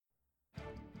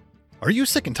Are you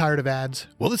sick and tired of ads?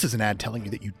 Well, this is an ad telling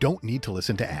you that you don't need to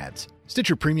listen to ads.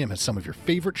 Stitcher Premium has some of your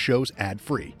favorite shows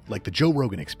ad-free, like The Joe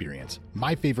Rogan Experience,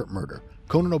 My Favorite Murder,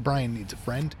 Conan O'Brien Needs a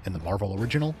Friend, and the Marvel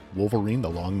original, Wolverine: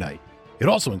 The Long Night. It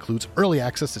also includes early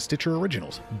access to Stitcher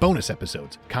Originals, bonus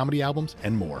episodes, comedy albums,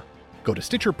 and more. Go to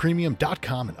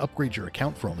StitcherPremium.com and upgrade your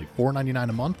account for only $4.99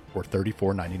 a month or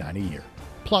 $34.99 a year.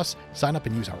 Plus, sign up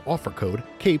and use our offer code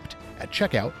CAPED at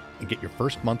checkout and get your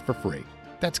first month for free.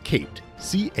 That's CAPED,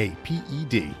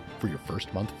 C-A-P-E-D, for your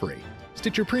first month free.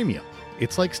 Stitcher Premium.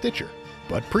 It's like Stitcher,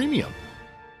 but premium.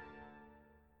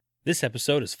 This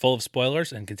episode is full of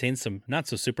spoilers and contains some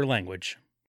not-so-super language.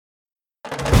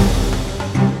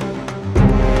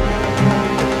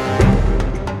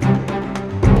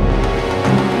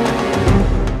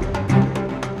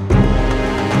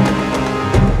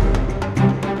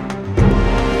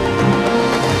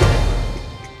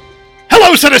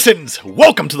 Hello, citizens!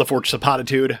 Welcome to the Fortress of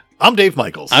Potitude. I'm Dave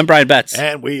Michaels. I'm Brian Betts.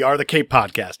 And we are the Cape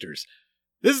Podcasters.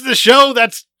 This is the show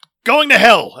that's going to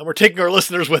hell, and we're taking our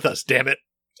listeners with us, damn it.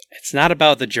 It's not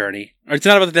about the journey. Or it's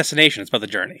not about the destination, it's about the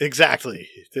journey. Exactly.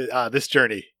 This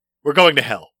journey. We're going to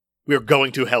hell. We are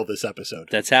going to hell this episode.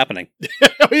 That's happening.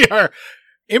 We are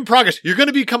in progress. You're going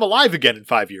to become alive again in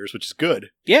 5 years, which is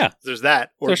good. Yeah. There's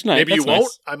that. Or There's maybe you that's won't.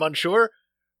 nice. I'm unsure.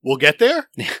 We'll get there.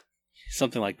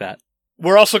 Something like that.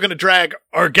 We're also going to drag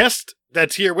our guest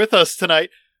that's here with us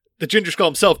tonight, the Ginger Skull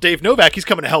himself, Dave Novak. He's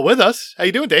coming to hell with us. How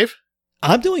you doing, Dave?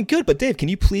 I'm doing good, but Dave, can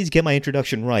you please get my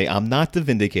introduction right? I'm not the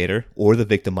Vindicator, or the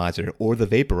Victimizer, or the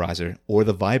Vaporizer, or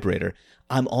the Vibrator.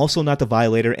 I'm also not the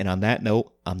Violator, and on that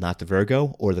note, I'm not the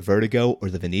Virgo, or the Vertigo, or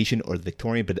the Venetian, or the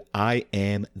Victorian, but I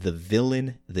am the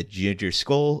villain, the Ginger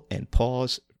Skull, and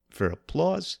pause for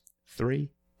applause.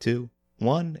 3, 2,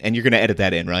 1. And you're going to edit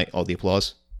that in, right? All the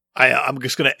applause? I'm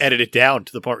just going to edit it down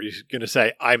to the part where you're going to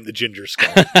say, I'm the Ginger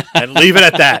Skull, and leave it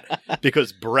at that,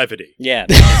 because brevity. Yeah,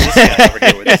 this guy over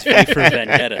here with his V for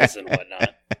vendettas and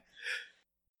whatnot.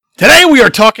 Today we are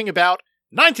talking about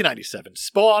 1997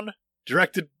 Spawn,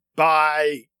 directed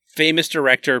by... Famous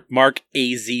director Mark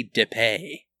A.Z.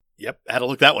 DePay. Yep, had to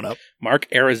look that one up. Mark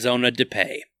Arizona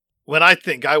DePay. When I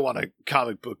think I want a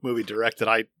comic book movie directed,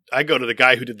 I go to the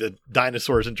guy who did the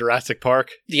dinosaurs in Jurassic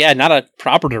Park. Yeah, not a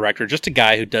proper director, just a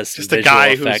guy who does some Just a visual guy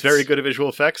effects. who's very good at visual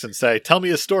effects and say, tell me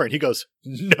a story. And he goes,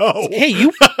 no. Hey,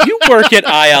 you work at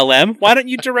ILM. Why don't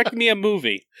you direct me a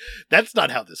movie? That's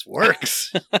not how this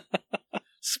works.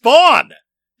 Spawn!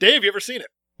 Dave, you ever seen it?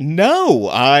 No,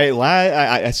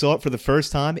 I saw it for the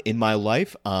first time in my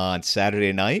life on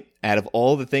Saturday night. Out of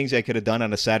all the things I could have done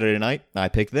on a Saturday night, I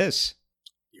picked this.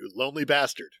 You lonely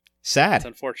bastard. That's Sad.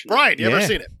 unfortunate. Brian, you ever Yeah.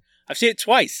 seen it? I've seen it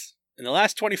twice in the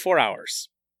last 24 hours.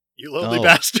 You lonely Oh.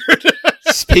 bastard.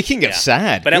 Speaking of Yeah.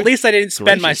 sad, But at least I didn't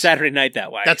spend my gracious. Saturday night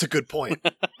that way. That's a good point.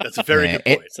 That's a very Man, good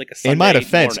point. It's like a Sunday in my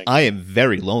defense, morning. I am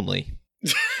very lonely.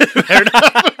 Fair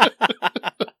enough.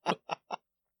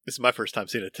 This is my first time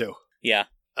seeing it, too. Yeah.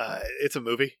 It's a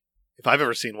movie, if I've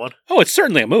ever seen one. Oh, it's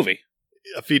certainly a movie.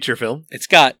 A feature film. It's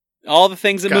got all the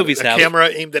things that Got movies a have. camera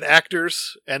aimed at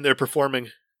actors, and they're performing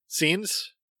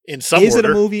scenes in some Is order.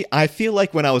 it a movie? I feel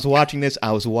like when I was watching this,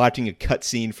 I was watching a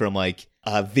cutscene from like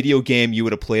a video game you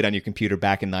would have played on your computer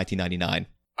back in 1999.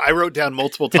 I wrote down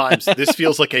multiple times, this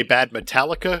feels like a bad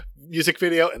Metallica music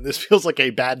video, and this feels like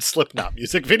a bad Slipknot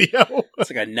music video.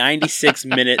 It's like a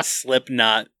 96-minute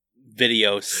Slipknot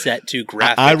video set to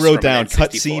graphics. I wrote from down an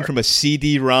cutscene N64. from a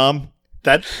CD-ROM.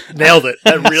 That nailed it.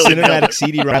 That really nailed Cinematic it.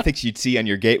 CD graphics you'd see on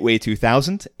your Gateway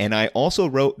 2000. And I also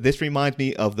wrote, this reminds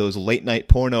me of those late night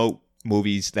porno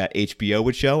movies that HBO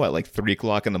would show at like 3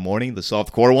 o'clock in the morning, the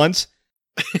softcore ones.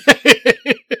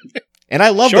 And I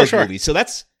love those Sure. movies. So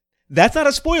that's not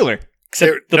a spoiler.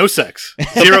 Except No sex.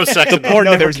 Zero sex. in the porn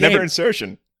No, never there was came. never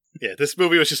insertion. Yeah, this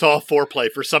movie was just all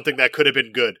foreplay for something that could have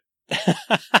been good.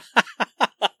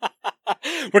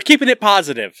 We're keeping it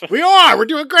positive. We are! We're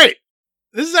doing great!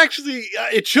 This is actually,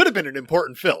 it should have been an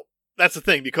important film. That's the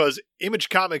thing, because Image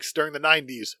Comics during the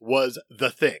 90s was the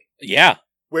thing. Yeah.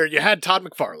 Where you had Todd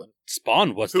McFarlane,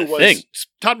 Spawn was who the was, thing.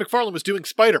 Todd McFarlane was doing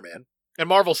Spider-Man, and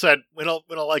Marvel said, we don't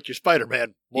like your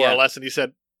Spider-Man, more Yeah. or less, and he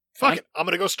said, fuck Fine. it, I'm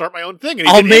gonna go start my own thing. And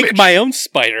he I'll did make Image. my own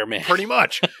Spider-Man. Pretty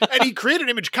much. And he created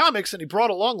Image Comics, and he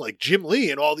brought along like Jim Lee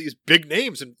and all these big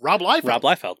names, and Rob Liefeld. Rob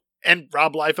Liefeld. And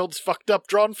Rob Liefeld's fucked up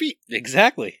drawn feet.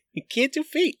 Exactly. You can't do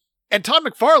feet. And Todd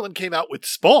McFarlane came out with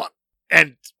Spawn.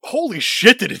 And holy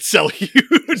shit, did it sell huge.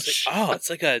 It's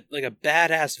like a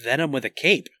badass Venom with a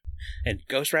cape and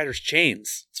Ghost Rider's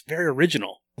chains. It's very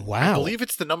original. I Wow. believe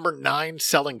it's the number 9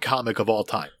 selling comic of all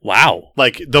time. Wow.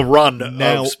 Like the run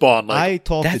Now, of Spawn. Like, I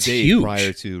talked to That's Dave huge.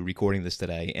 prior to recording this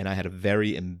today, and I had a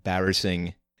very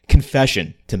embarrassing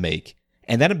confession to make.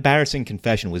 And that embarrassing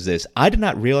confession was this. I did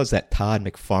not realize that Todd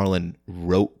McFarlane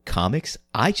wrote comics.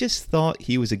 I just thought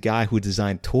he was a guy who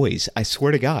designed toys. I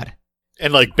swear to God.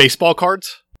 And like baseball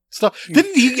cards stuff.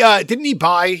 Didn't he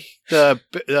buy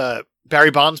the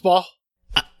Barry Bonds ball?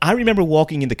 I remember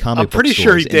walking into comic book pretty stores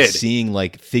sure he and did. seeing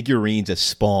like figurines of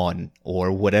Spawn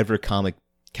or whatever comic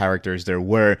characters there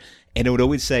were, and it would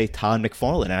always say Todd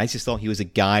McFarlane, and I just thought he was a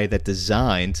guy that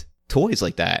designed toys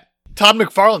like that. Todd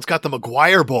McFarlane's got the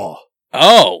McGuire ball.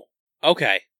 Oh,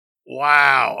 okay.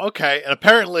 Wow. Okay. And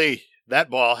apparently that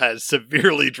ball has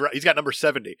severely dropped. He's got number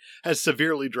 70. Has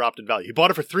severely dropped in value. He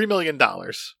bought it for $3 million.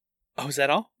 Oh, is that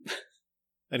all?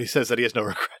 And he says that he has no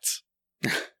regrets.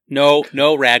 No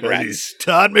But regrets. he's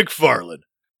Todd McFarlane.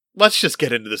 Let's just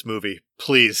get into this movie,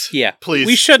 please. Yeah. Please.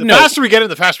 We should the know. The faster we get in,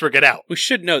 the faster we get out. We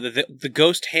should know that the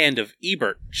ghost hand of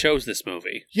Ebert chose this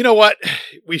movie. You know what?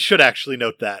 We should actually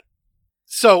note that.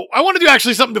 So I want to do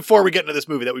actually something before we get into this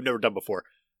movie that we've never done before.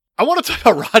 I want to talk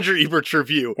about Roger Ebert's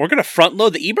review. We're going to front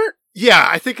load the Ebert? Yeah,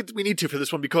 I think we need to for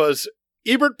this one because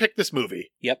Ebert picked this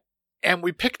movie. Yep. And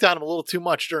we picked on him a little too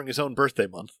much during his own birthday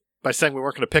month by saying we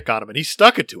weren't going to pick on him, and he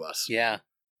stuck it to us. Yeah.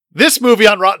 This movie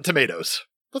on Rotten Tomatoes.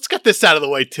 Let's get this out of the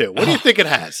way, too. What do you think it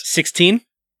has? 16?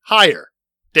 Higher.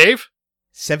 Dave?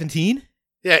 17?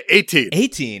 Yeah, 18.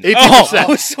 18. 18%. Oh, I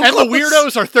was so and the close.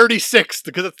 weirdos are 36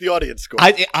 because it's the audience score.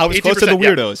 I was close to the 18%, yeah.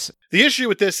 weirdos. The issue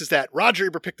with this is that Roger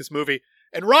Ebert picked this movie,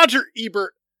 and Roger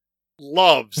Ebert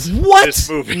loves What? this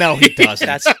movie. No, he doesn't.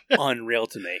 That's unreal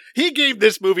to me. He gave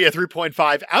this movie a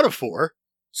 3.5 out of 4.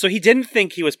 So he didn't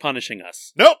think he was punishing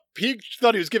us. Nope. He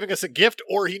thought he was giving us a gift,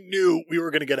 or he knew we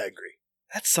were going to get angry.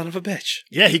 That son of a bitch.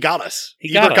 Yeah, he got us.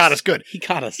 He Ebert got got us good. He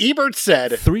got us. Ebert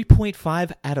said,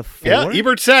 3.5 out of 4? yeah,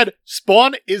 Ebert said,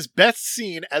 Spawn is best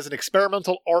seen as an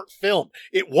experimental art film.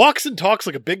 It walks and talks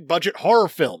like a big-budget horror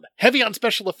film, heavy on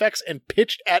special effects and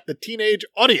pitched at the teenage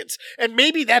audience. And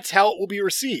maybe that's how it will be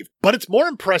received. But it's more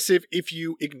impressive if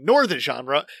you ignore the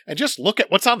genre and just look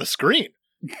at what's on the screen.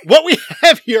 What we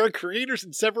have here are creators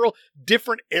in several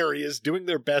different areas doing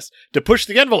their best to push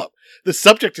the envelope. The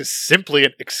subject is simply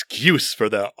an excuse for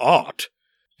their art.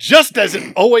 Just as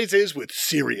it always is with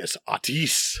serious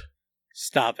artists.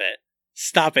 Stop it.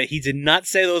 Stop it. He did not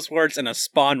say those words in a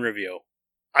Spawn review.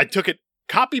 I took it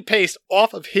copy-paste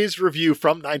off of his review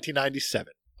from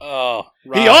 1997. Oh,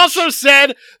 He also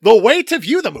said the way to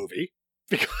view the movie,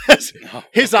 because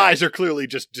his eyes are clearly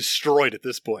just destroyed at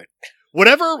this point.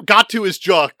 Whatever got to his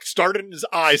jaw started in his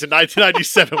eyes in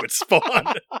 1997 with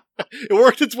Spawn. It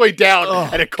worked its way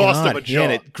down, and it cost him a jaw.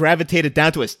 And it gravitated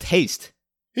down to his taste.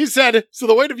 He said, so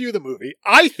the way to view the movie,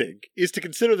 I think, is to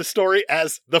consider the story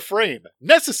as the frame,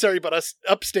 necessary but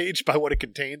upstaged by what it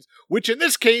contains, which in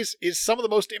this case is some of the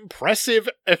most impressive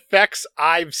effects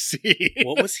I've seen.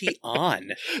 What was he on?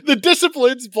 The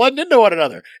disciplines blend into one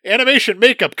another. Animation,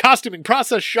 makeup, costuming,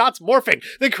 process, shots, morphing.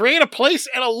 They create a place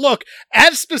and a look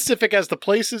as specific as the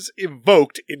places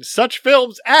evoked in such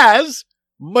films as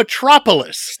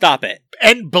Metropolis Stop it.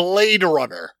 and Blade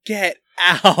Runner. Get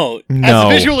out. As a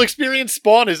visual experience,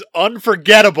 Spawn is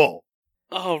unforgettable.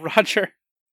 Oh, Roger.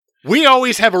 We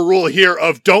always have a rule here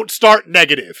of don't start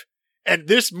negative, and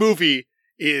this movie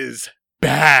is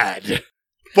bad.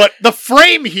 But the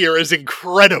frame here is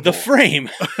incredible. The frame.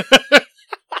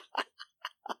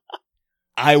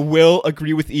 I will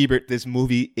agree with Ebert. This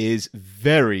movie is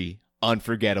very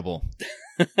unforgettable.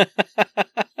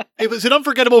 It was an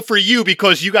unforgettable for you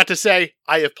because you got to say,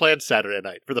 I have planned Saturday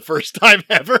night for the first time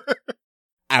ever.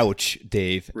 Ouch,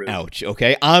 Dave. Rude. Ouch.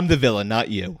 Okay, I'm the villain, not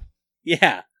you.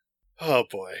 Yeah. Oh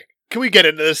boy. Can we get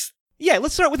into this? Yeah,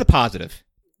 let's start with the positive.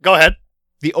 Go ahead.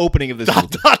 The opening of this Dot,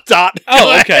 movie. dot, dot.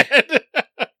 Oh, Go okay. ahead. ...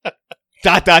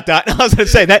 I was going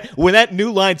to say that when that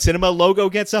New Line Cinema logo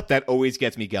gets up, that always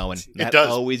gets me going. That does.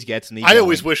 always gets me I going.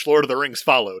 always wish Lord of the Rings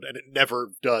followed, and it never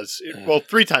does. Well,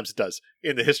 3 times it does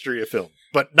in the history of film,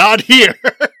 but not here.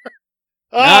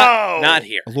 Not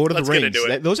here. Lord of Let's the get Rings.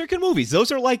 into it. Those are good movies.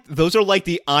 Those are like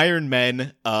the Iron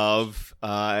Men of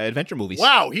adventure movies.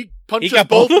 Wow, he punched He got us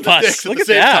both both in the of us. dicks at Look the at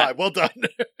same that. time. Well done.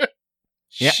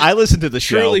 Yeah, I listened to the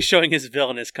show. Truly showing his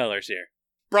villainous colors here.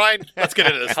 Brian, let's get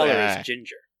into this Color thing. is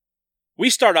ginger. We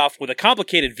start off with a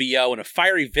complicated VO and a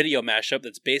fiery video mashup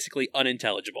that's basically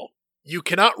unintelligible. You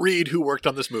cannot read who worked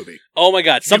on this movie. Oh my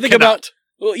god, something You cannot. about...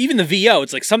 Well, even the VO,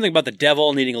 it's like something about the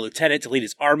devil needing a lieutenant to lead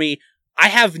his army. I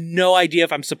have no idea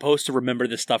if I'm supposed to remember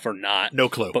this stuff or not. No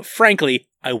clue. But frankly,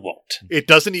 I won't. It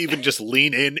doesn't even just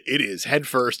lean in. It is head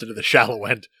first into the shallow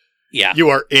end. Yeah. You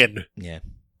are in. Yeah.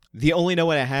 The only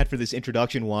note I had for this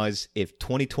introduction was, if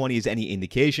 2020 is any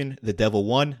indication, the devil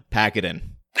won, pack it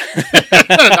in.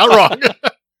 Not wrong.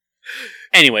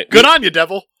 Anyway, Good on you,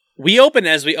 devil. We open,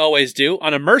 as we always do,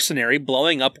 on a mercenary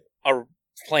blowing up a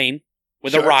plane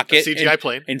with a rocket CGI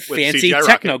plane and with fancy CGI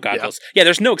techno rocket. goggles. Yeah,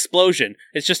 there's no explosion.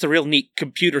 It's just a real neat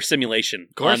computer simulation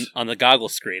course. on the goggle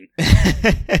screen.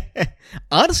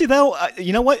 Honestly, though,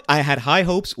 you know what? I had high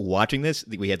hopes watching this.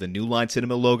 We had the New Line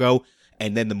Cinema logo,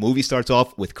 and then the movie starts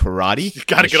off with karate, You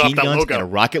gotta get off machine that guns, logo. and a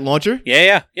rocket launcher,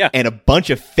 Yeah. and a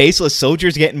bunch of faceless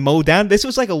soldiers getting mowed down. This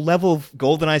was like a level of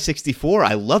GoldenEye 64.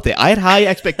 I loved it. I had high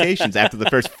expectations after the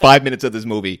first 5 minutes of this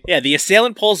movie. Yeah, the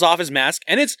assailant pulls off his mask,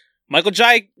 and it's Michael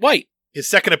Jai White. His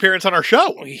second appearance on our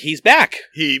show. He's back.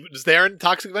 He was there in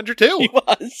Toxic Avenger 2. He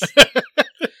was.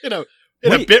 In a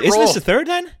Wait, bit isn't role. this the third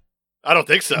then? I don't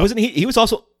think so. Wasn't he? He was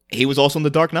also in The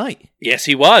Dark Knight. Yes,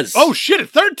 he was. Oh, shit, a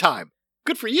third time.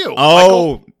 Good for you, Michael.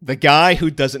 Oh, the guy who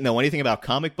doesn't know anything about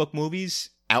comic book movies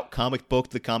out comic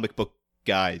book the comic book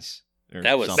guys. Or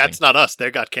That was- something. That's not us. They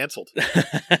got canceled.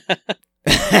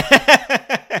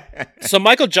 So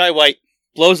Michael Jai White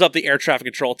blows up the air traffic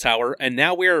control tower, and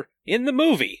now we're in the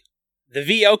movie. The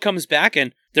VO comes back,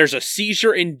 and there's a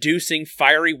seizure-inducing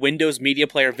fiery Windows Media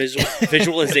Player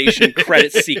visualization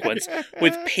credit sequence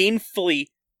with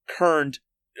painfully kerned.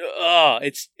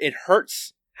 It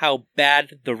hurts how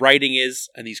bad the writing is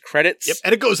on these credits. Yep,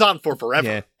 and it goes on for forever.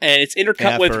 Yeah, And it's intercut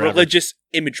Yeah, with forever. religious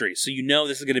imagery, so you know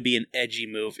this is going to be an edgy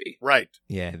movie. Right.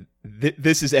 yeah.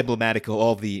 This is emblematic of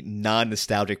all the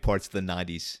non-nostalgic parts of the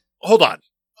 90s. Hold on.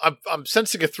 I'm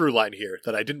sensing a through line here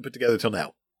that I didn't put together till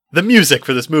now. The music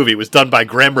for this movie was done by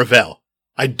Graham Revell.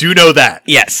 I do know that.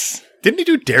 Yes. Didn't he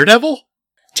do Daredevil?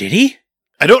 Did he?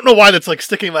 I don't know why that's like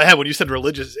sticking in my head when you said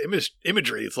religious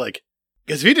imagery. It's like,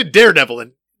 because if he did Daredevil,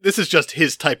 and this is just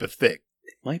his type of thing.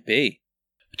 Might be.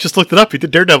 Just looked it up. He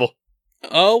did Daredevil.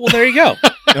 Oh, well, there you go.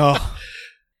 Oh,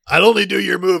 I'd only do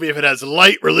your movie if it has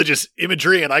light religious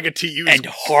imagery and I get to use And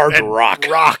hard rock.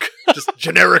 Rock. Just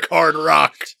generic hard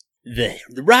rock. The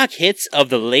rock hits of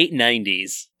the late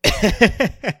 90s.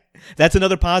 that's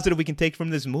another positive we can take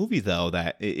from this movie, though.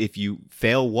 That if you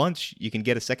fail once, you can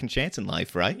get a second chance in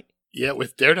life, right? Yeah,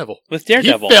 with Daredevil. With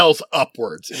Daredevil. He fails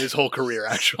upwards in his whole career,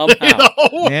 actually.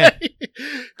 Somehow.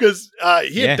 Because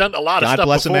he had done a lot of God stuff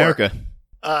bless before. America.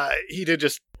 He did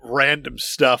just random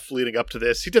stuff leading up to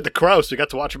this. He did The Crow, so we got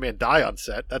to watch a man die on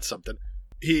set. That's something.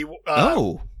 He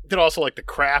did also like The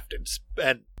Craft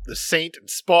and The Saint and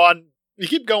Spawn. You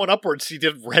keep going upwards. He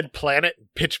did Red Planet and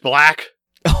Pitch Black.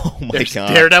 Oh my There's God.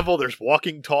 Daredevil. There's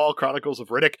Walking Tall, Chronicles of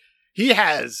Riddick. He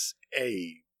has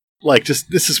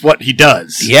this is what he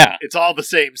does. Yeah. It's all the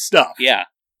same stuff. Yeah.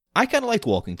 I kind of liked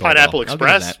Walking Tall. Pineapple though. I'll give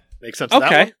him Express. that. Makes sense to that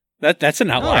Okay. one. That's an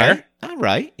outlier. All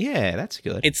right. Yeah, that's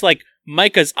good. It's like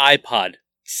Micah's iPod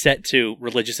set to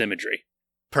religious imagery.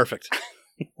 Perfect.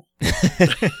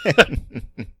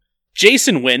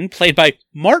 Jason Wynn, played by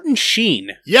Martin Sheen.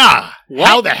 Yeah. What?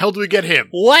 How the hell do we get him?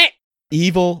 What?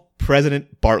 Evil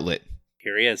President Bartlett.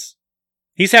 Here he is.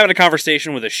 He's having a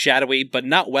conversation with a shadowy but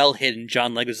not well hidden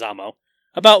John Leguizamo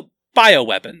about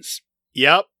bioweapons.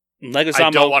 Yep. Leguizamo. I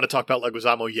don't want to talk about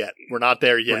Leguizamo yet. We're not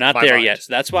there yet. We're not My there mind. yet, so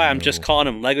that's why I'm just calling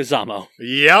him Leguizamo.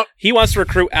 Yep. He wants to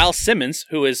recruit Al Simmons,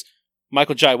 who is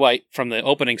Michael Jai White from the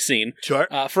opening scene, Sure.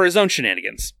 for his own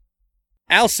shenanigans.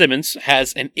 Al Simmons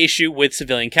has an issue with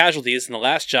civilian casualties in the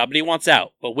last job, and he wants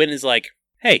out. But Wynn is like,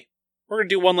 hey, we're going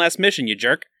to do one last mission, you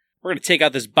jerk. We're going to take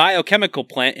out this biochemical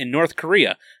plant in North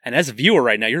Korea. And as a viewer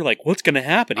right now, you're like, what's going to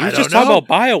happen? He was I just don't talking know. about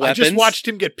bioweapons. I just watched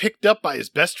him get picked up by his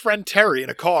best friend Terry in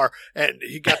a car, and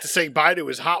he got to say bye to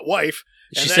his hot wife.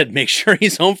 She said, make sure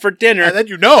he's home for dinner. And then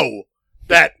you know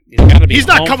that Gotta be he's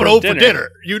not coming home for dinner.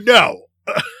 You know.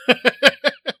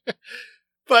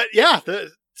 But yeah,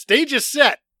 the stage is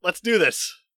set. Let's do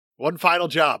this. One final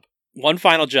job. One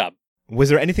final job. Was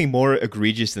there anything more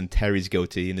egregious than Terry's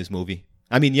goatee in this movie?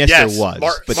 I mean, yes there was,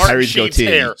 but Martin Terry's Sheen's goatee.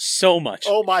 hair. So much.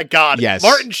 Oh my God. Yes.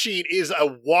 Martin Sheen is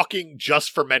a walking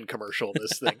Just for Men commercial in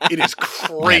this thing. It is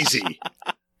crazy.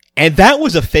 And that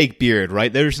was a fake beard,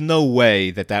 right? There's no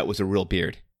way that was a real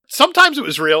beard. Sometimes it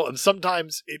was real, and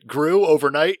sometimes it grew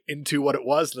overnight into what it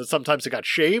was, and then sometimes it got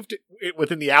shaved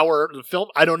within the hour of the film.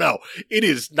 I don't know. It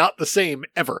is not the same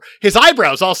ever. His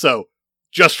eyebrows also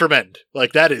Just for Men.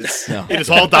 Like, that is, No. It is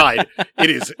all dyed. It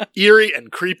is eerie and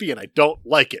creepy, and I don't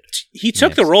like it. He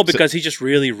took Yes. the role So- because he just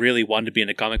really, really wanted to be in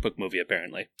a comic book movie,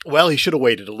 apparently. Well, he should have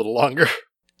waited a little longer.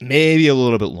 Maybe a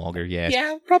little bit longer, yeah.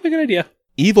 Yeah, probably a good idea.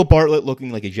 Evil Bartlett looking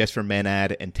like a Just for Men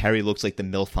ad, and Terry looks like the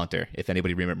MILF Hunter, if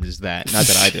anybody remembers that. Not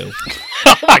that I do.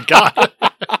 Oh my God.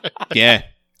 Yeah.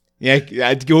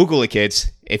 Yeah, Google it,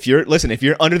 kids. If you're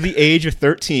under the age of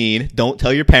 13, don't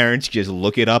tell your parents, just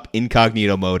look it up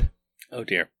incognito mode. Oh,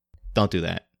 dear. Don't do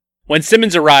that. When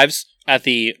Simmons arrives at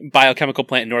the biochemical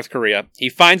plant in North Korea, he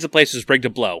finds the place is rigged to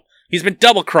blow. He's been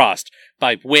double-crossed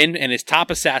by Wynn and his top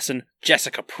assassin,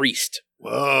 Jessica Priest.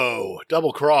 Whoa,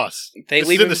 double cross. They This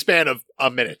leave is in him- the span of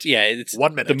a minute. Yeah, it's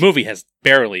 1 minute. the movie has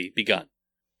barely begun.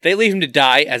 They leave him to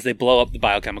die as they blow up the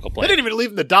biochemical They plant. didn't even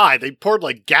leave him to die. They poured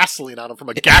like gasoline on him from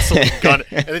a gasoline gun,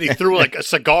 and then he threw like a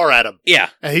cigar at him, Yeah,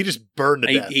 and he just burned to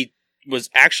he, death. he was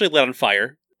actually lit on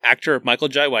fire. Actor Michael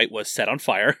Jai White was set on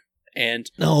fire, and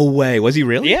No way. Was he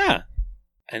really? yeah,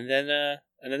 and then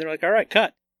they're like, "All right,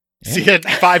 cut." So he had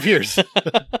 5 years,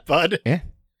 bud.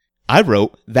 I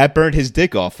wrote, that burned his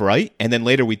dick off, right? And then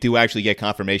later we do actually get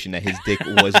confirmation that his dick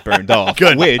was burned off.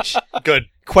 Good. Which, Good.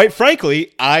 quite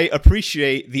frankly, I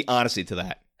appreciate the honesty to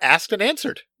that. Asked and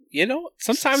answered. You know,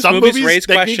 sometimes Some movies movies, raise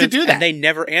they need to questions do that. and they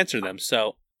never answer them.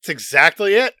 So, That's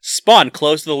exactly it. Spawn,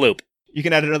 close the loop. You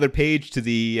can add another page to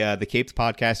the Caped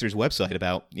Podcasters website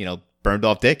about, burned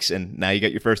off dicks, and now you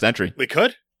got your first entry. We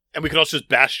could. And we could also just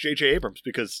bash J.J. Abrams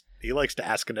because he likes to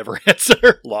ask and never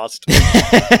answer. Lost.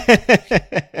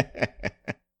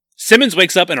 Simmons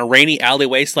wakes up in a rainy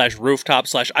alleyway / rooftop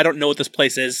 / I don't know what this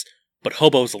place is, but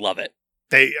hobos love it.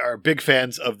 They are big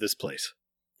fans of this place.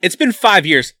 It's been 5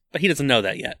 years, but he doesn't know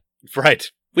that yet. Right.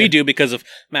 We do because of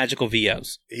magical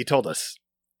VOs. He told us.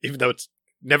 Even though it's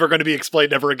never going to be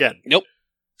explained ever again. Nope.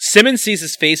 Simmons sees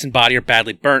his face and body are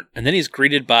badly burnt, and then he's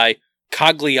greeted by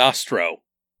Cagliostro,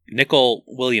 Nicol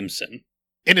Williamson.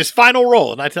 In his final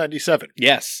role in 1997.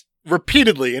 Yes.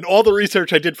 Repeatedly, in all the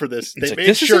research I did for this, they It's like, made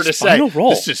this is sure his to say, final role.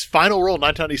 this is his final role in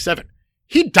 1997.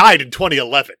 He died in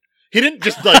 2011. He didn't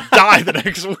just die the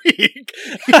next week.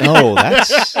 No,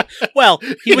 that's... Well,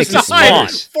 he was died the Spawn.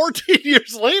 14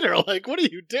 years later. Like, what do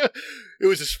you do? It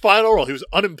was his final role. He was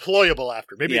unemployable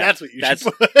after. Maybe Yeah, that's what you that's-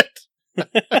 should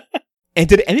put. And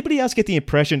did anybody else get the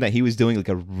impression that he was doing like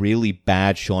a really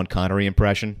bad Sean Connery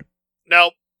impression?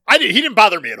 No, he didn't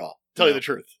bother me at all, to tell you No. the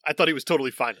truth. I thought he was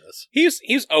totally fine in this. He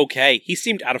was okay. He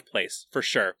seemed out of place, for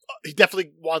sure. He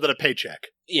definitely wanted a paycheck,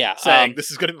 Yeah. saying, this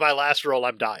is going to be my last role.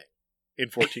 I'm dying in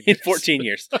 14 in years. 14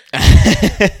 years.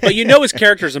 But you know his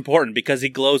character is important because he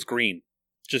glows green.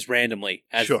 Just randomly.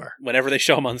 Sure. Whenever they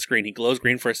show him on the screen, he glows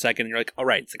green for a second, and you're like, all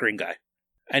right, it's the green guy.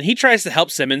 And he tries to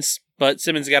help Simmons, but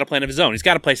Simmons has got a plan of his own. He's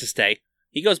got a place to stay.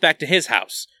 He goes back to his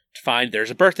house to find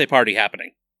there's a birthday party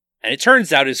happening. And it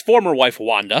turns out his former wife,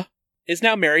 Wanda, is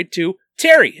now married to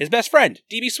Terry, his best friend,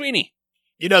 D.B. Sweeney.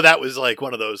 You know, that was like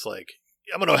one of those, like,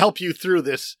 I'm going to help you through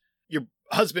this. Your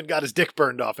husband got his dick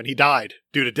burned off and he died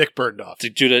due to dick burned off. To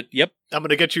Judah, yep. I'm going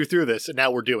to get you through this, and now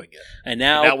we're doing it. And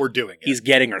Now now we're doing it. he's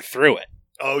getting her through it.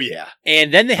 Oh, yeah.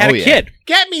 And then they had Oh, a yeah. kid.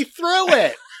 Get me through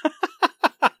it!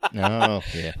 Oh,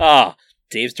 yeah. Ah,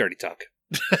 Dave's dirty talk.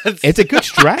 It's a good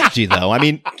strategy, though. I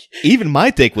mean, even my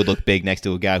dick would look big next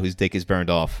to a guy whose dick is burned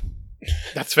off.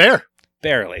 That's fair.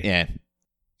 Barely. Yeah.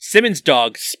 Simmons'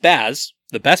 dog, Spaz,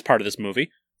 the best part of this movie,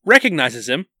 recognizes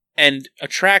him and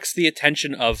attracts the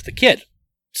attention of the kid.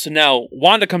 So now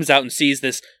Wanda comes out and sees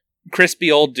this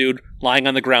crispy old dude lying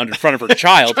on the ground in front of her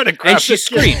child, Trying to grab and she the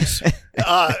kid. screams.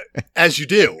 As you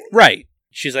do. Right.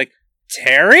 She's like,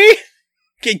 Terry?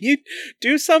 Can you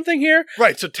do something here?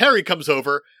 Right, so Terry comes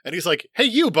over, and he's like, hey,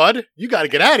 you, bud, you got to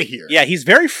get out of here. Yeah, he's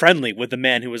very friendly with the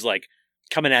man who was like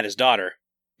coming at his daughter.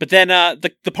 But then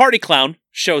the party clown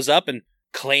shows up and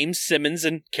claims Simmons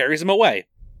and carries him away.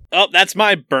 Oh, that's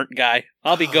my burnt guy.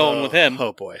 I'll be going with him.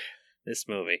 Oh, boy. This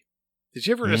movie. Did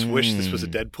you ever just wish this was a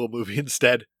Deadpool movie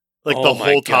instead? Like, Oh the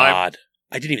my whole time? God.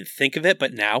 I didn't even think of it,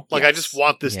 but now. Like, yes. I just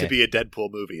want this Yeah. to be a Deadpool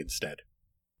movie instead.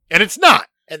 And it's not.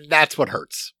 And that's what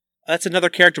hurts. That's another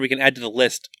character we can add to the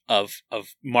list of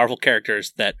Marvel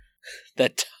characters that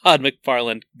Todd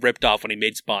McFarlane ripped off when he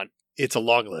made Spawn. It's a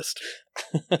long list.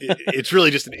 It's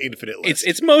really just an infinite list.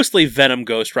 It's mostly Venom,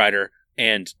 Ghost Rider,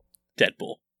 and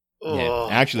Deadpool. Oh,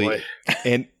 Actually, boy.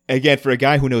 and again, for a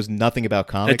guy who knows nothing about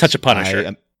comics, touch of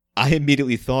Punisher. I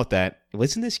immediately thought that,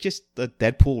 wasn't this just a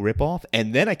Deadpool ripoff?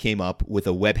 And then I came up with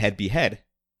a Webhead Behead.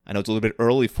 I know it's a little bit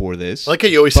early for this. I like how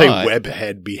you always say but-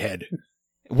 webhead behead.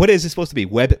 What is it supposed to be?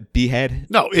 Web Behead?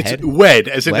 No, it's Head? wed,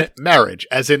 as in Wed? marriage,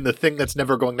 as in the thing that's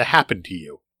never going to happen to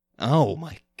you. Oh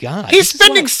my God. He's This is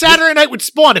spending what- Saturday night with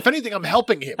Spawn. If anything, I'm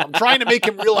helping him. I'm trying to make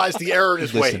him realize the error in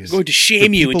his Listen. ways. I'm going to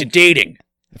shame For you people- into dating.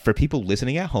 For people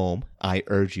listening at home, I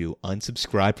urge you,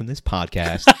 unsubscribe from this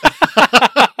podcast.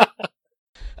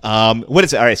 What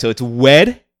is it? All right, so it's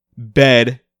wed,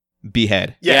 bed,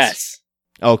 behead. Yes.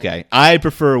 Okay, I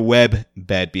prefer web,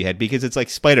 bed, behead because it's like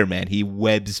Spider-Man. He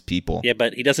webs people. Yeah,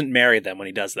 but he doesn't marry them when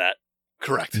he does that.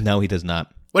 Correct. No, he does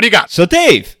not. What do you got? So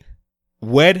Dave,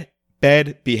 wed,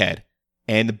 bed, behead.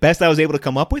 And the best I was able to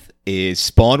come up with is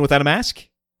Spawn without a mask,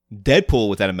 Deadpool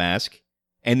without a mask,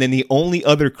 and then the only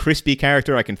other crispy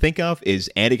character I can think of is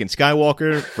Anakin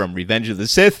Skywalker from Revenge of the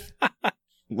Sith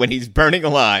when he's burning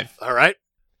alive. All right.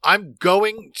 I'm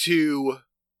going to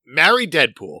marry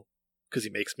Deadpool because he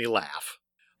makes me laugh.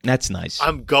 That's nice.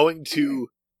 I'm going to...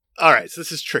 All right, so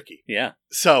this is tricky. Yeah.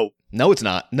 So... No, it's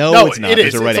not. No, it's not. It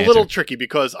is. There's a right It's a little answer. tricky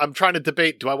because I'm trying to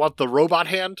debate, do I want the robot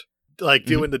hand, like,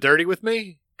 doing the dirty with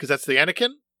me? Because that's the Anakin.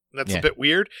 That's a bit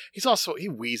weird. He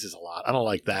wheezes a lot. I don't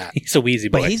like that. He's a wheezy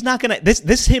boy. But he's not going to... This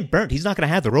is him burnt. He's not going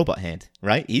to have the robot hand,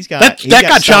 right? That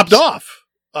got chopped off.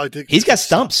 He's got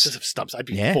stumps. Does have stumps. I'd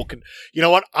be fucking... You know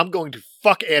what? I'm going to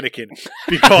fuck Anakin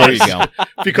because, There you go.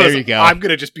 because There you go. I'm going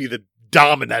to just be the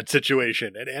dom in that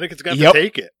situation, and Anakin's going to have to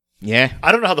take it. Yeah.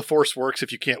 I don't know how the Force works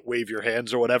if you can't wave your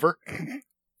hands or whatever.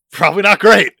 Probably not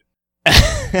great.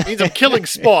 It means I'm killing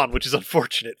Spawn, which is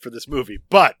unfortunate for this movie,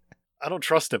 but I don't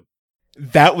trust him.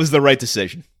 That was the right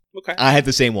decision. Okay. I had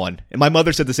the same one. And my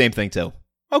mother said the same thing, too.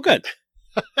 Oh, good.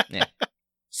 Yeah.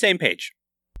 Same page.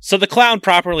 So the clown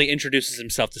properly introduces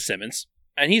himself to Simmons,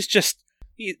 and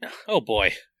oh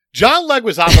boy. John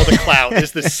Leguizamo the clown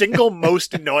is the single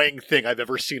most annoying thing I've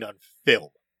ever seen on film.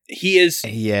 He is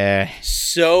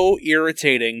so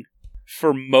irritating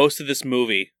for most of this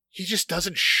movie. He just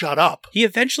doesn't shut up. He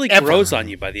eventually Ever. grows on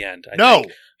you by the end. I No.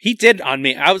 think. He did on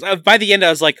me. By the end, I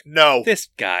was like, No. this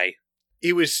guy.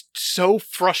 It was so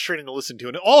frustrating to listen to.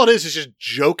 And all it is just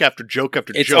joke after joke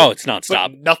after joke. Oh, it's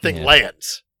nonstop. But nothing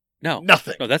lands. No.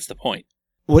 Nothing. No, that's the point.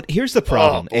 Here's the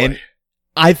problem. Oh, boy. And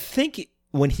I think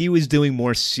when he was doing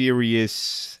more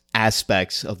serious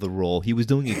aspects of the role, he was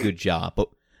doing a good job. But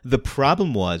the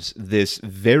problem was this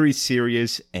very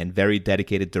serious and very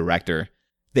dedicated director.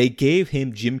 They gave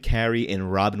him Jim Carrey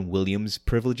and Robin Williams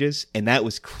privileges, and that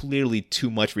was clearly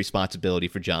too much responsibility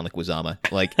for John Leguizamo.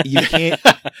 Like,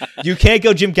 you can't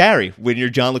go Jim Carrey when you're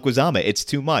John Leguizamo. It's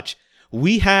too much.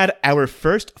 We had our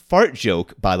first fart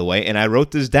joke, by the way, and I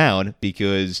wrote this down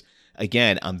because,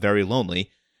 again, I'm very lonely.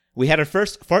 We had our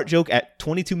first fart joke at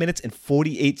 22 minutes and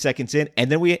 48 seconds in, and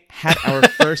then we had our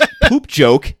first poop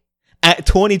joke at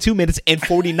 22 minutes and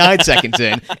 49 seconds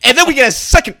in. And then we get a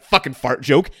second fucking fart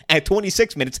joke at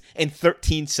 26 minutes and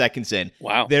 13 seconds in.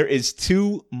 Wow. There is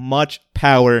too much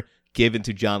power given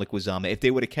to John Leguizamo. If they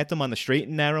would have kept him on the straight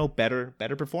and narrow, better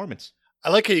performance.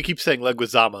 I like how you keep saying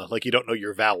Leguizamo like you don't know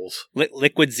your vowels.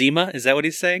 Liquid Zima? Is that what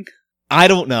he's saying? I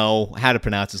don't know how to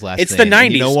pronounce his last It's name. the 90s.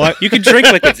 And you know what? You can drink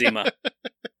Liquid Zima.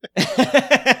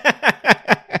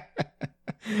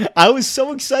 I was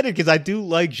so excited because I do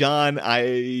like John.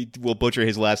 I will butcher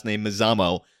his last name,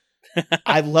 Mazzamo.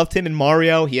 I loved him in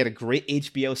Mario. He had a great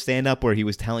HBO stand-up where he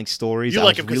was telling stories. You I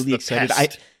like was him 'cause really of the excited.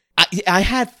 pest. I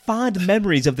had fond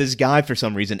memories of this guy for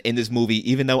some reason in this movie,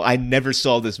 even though I never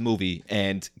saw this movie.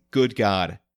 And good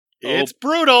God. It's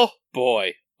brutal.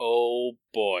 Boy. Oh,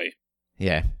 boy.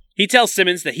 Yeah. He tells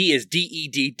Simmons that he is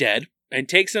DED dead and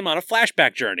takes him on a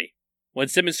flashback journey. When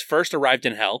Simmons first arrived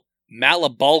in hell,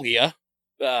 Malabolgia,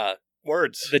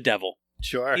 Words. the devil.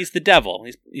 Sure. He's the devil.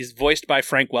 He's voiced by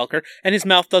Frank Welker, and his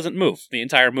mouth doesn't move the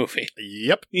entire movie.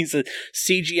 Yep. He's a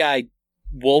CGI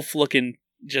wolf-looking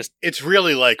just... It's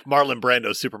really like Marlon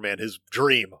Brando's Superman, his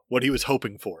dream, what he was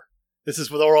hoping for. This is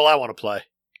the role I want to play.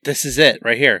 This is it,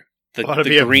 right here. I want to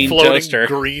The be green a floating toaster.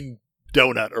 green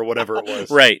donut or whatever it was.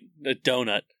 Right, the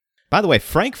donut. By the way,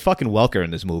 Frank fucking Welker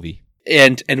in this movie.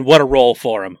 And what a role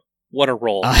for him. What a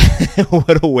role.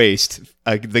 What a waste.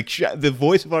 The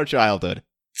voice of our childhood.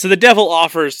 So the devil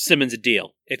offers Simmons a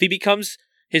deal. If he becomes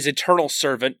his eternal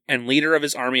servant and leader of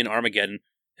his army in Armageddon,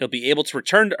 he'll be able to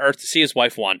return to Earth to see his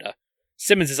wife Wanda.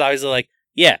 Simmons is obviously like,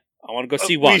 yeah, I want to go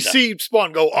see Wanda. We see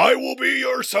Spawn go, I will be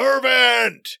your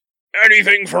servant!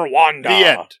 Anything for Wanda. The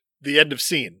end. The end of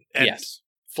scene. And Yes.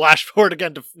 flash forward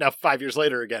again to now 5 years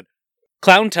later again.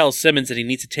 Clown tells Simmons that he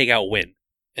needs to take out Wynn.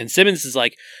 And Simmons is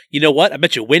like, you know what? I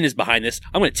bet you Wynn is behind this.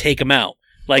 I'm going to take him out.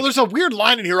 Like, Well, there's a weird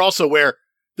line in here also where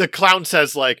the clown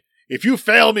says, like, if you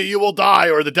fail me, you will die.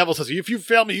 Or the devil says, if you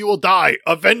fail me, you will die.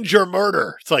 Avenge your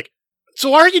murder. It's like,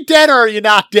 so are you dead or are you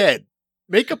not dead?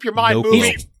 Make up your mind, No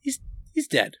movie. clue. he's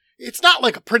dead. It's not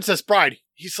like a Princess Bride.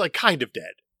 He's like kind of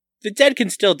dead. The dead can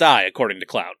still die, according to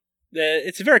Clown.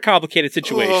 It's a very complicated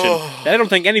situation Oh. that I don't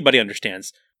think anybody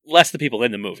understands, less the people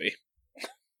in the movie.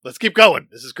 Let's keep going.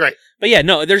 This is great. But yeah,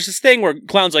 no, there's this thing where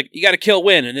Clown's like, you gotta kill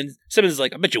Wynn, and then Simmons is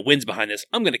like, I bet you Wynn's behind this.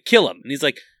 I'm gonna kill him. And he's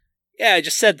like, yeah, I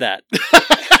just said that.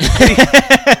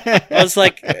 I was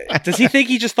like, does he think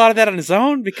he just thought of that on his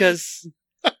own? Because...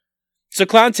 So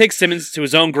Clown takes Simmons to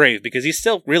his own grave because he's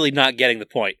still really not getting the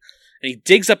point. And he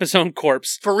digs up his own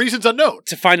corpse For reasons unknown.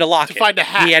 to find a locket. To find a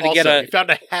hat. He had to get He found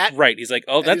a hat. Right, he's like,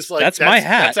 oh, and that's he's like, that's my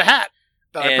hat. That's a hat.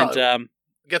 That I probably- And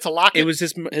gets a locket. it was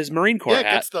his Marine Corps yeah,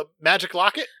 hat. gets the magic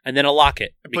locket And then a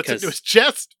locket. and puts it Because into his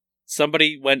chest.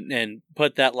 somebody went and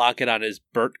put that locket on his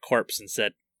burnt corpse and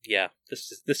said, Yeah,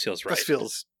 this feels right. This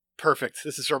feels perfect.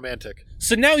 This is romantic.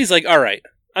 So now he's like, all right,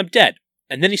 I'm dead.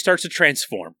 And then he starts to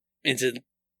transform into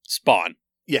Spawn.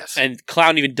 Yes. And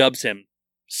Clown even dubs him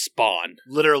Spawn.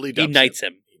 Literally dubs He knights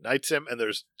him. He knights him, and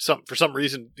there's for some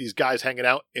reason, these guys hanging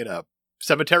out in a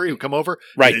cemetery who come over.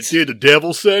 Right. Did the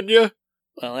devil send you?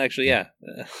 Well, actually, yeah.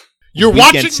 You're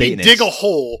Weekend watching me Satanists. dig a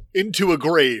hole into a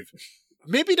grave.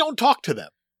 Maybe don't talk to them.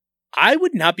 I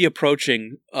would not be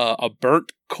approaching a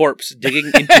burnt corpse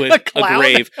digging into A a clown?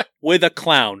 grave with a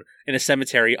clown in a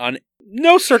cemetery on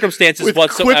no circumstances With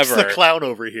whatsoever. Quips the clown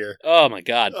over here. Oh my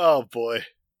god. Oh, boy.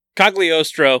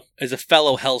 Cagliostro is a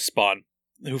fellow Hellspawn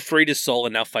who freed his soul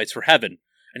and now fights for heaven.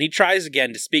 And he tries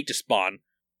again to speak to Spawn,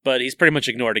 but he's pretty much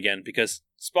ignored again because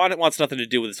Spawn wants nothing to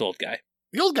do with this old guy.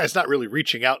 The old guy's not really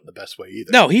reaching out in the best way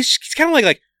either. No, he's kind of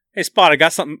like, hey Spawn, I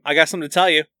got something to tell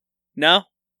you. No?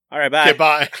 All right, bye. Okay,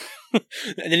 bye.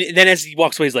 And then as he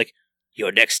walks away, he's like,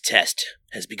 your next test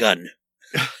has begun.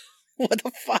 What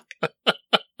the fuck?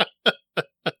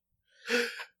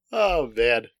 Oh,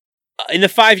 man. In the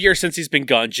 5 years since he's been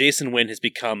gone, Jason Wynn has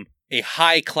become a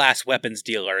high-class weapons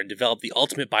dealer and developed the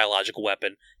ultimate biological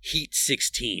weapon, Heat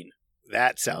 16.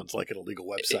 That sounds like an illegal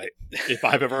website, if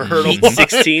I've ever heard Heat of one.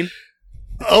 16?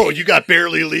 Oh, you got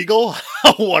barely legal?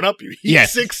 I'll one up you. Heat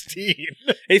Yes. 16.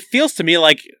 It feels to me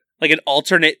like an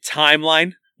alternate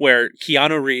timeline where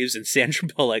Keanu Reeves and Sandra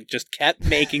Bullock just kept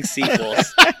making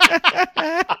sequels.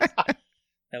 That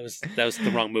was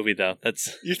the wrong movie, though.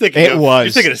 You're thinking It of, was.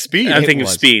 You're thinking of Speed. I'm It thinking of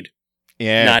was. Speed.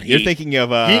 Yeah, Not you're Heat. thinking of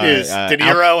Heat is De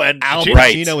Niro and Al Pacino.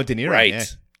 Right. Pacino and De Niro. Right. yeah.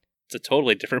 It's a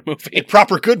totally different A movie.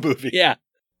 proper good movie. Yeah.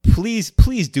 Please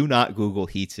do not Google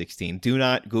Heat 16. Do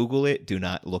not Google it. Do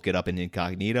not look it up in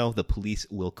incognito. The police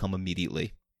will come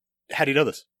immediately. How do you know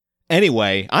this?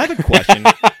 Anyway, I have a question.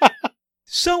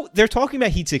 So they're talking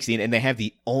about Heat 16 and they have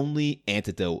the only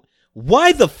antidote.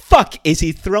 Why the fuck is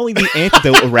he throwing the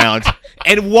antidote around?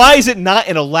 And why is it not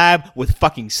in a lab with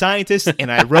fucking scientists?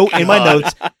 And I wrote in my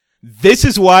notes, this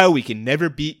is why we can never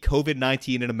beat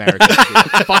COVID-19 in America.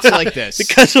 Fucks like this.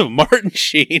 Because of Martin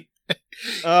Sheen.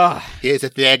 Here's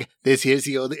the thing. This here's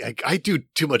the only. I do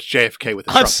too much JFK with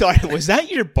the I'm Trump. sorry, was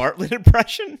that your Bartlett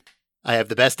impression? I have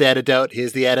the best antidote.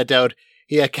 Here's the antidote.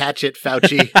 Here, catch it,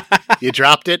 Fauci. You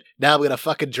dropped it. Now I'm gonna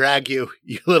fucking drag you,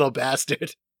 you little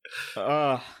bastard.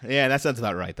 Yeah, that sounds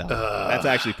about right, though. That's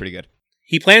actually pretty good.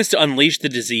 He plans to unleash the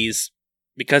disease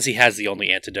because he has the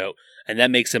only antidote, and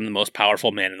that makes him the most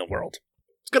powerful man in the world.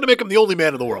 It's gonna make him the only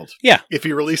man in the world. Yeah. If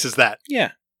he releases that.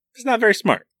 Yeah. He's not very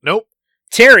smart. Nope.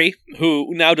 Terry, who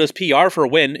now does PR for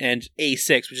Wynn and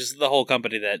A6, which is the whole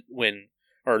company that Wynn,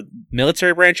 or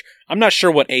military branch. I'm not sure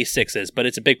what A6 is, but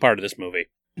it's a big part of this movie.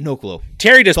 No clue.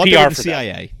 Terry does Thought they were PR the for them,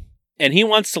 CIA. and he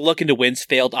wants to look into Wynn's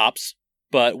failed ops,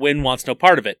 but Wynn wants no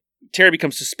part of it. Terry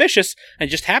becomes suspicious and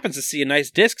just happens to see a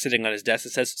nice disc sitting on his desk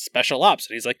that says Special Ops,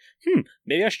 and he's like,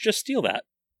 maybe I should just steal that.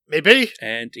 Maybe.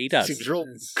 And he does. Seems real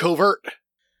covert.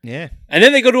 Yeah. And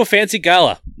then they go to a fancy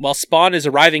gala while Spawn is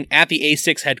arriving at the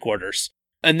A6 headquarters.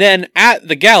 And then at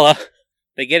the gala,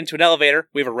 they get into an elevator.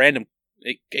 We have a random.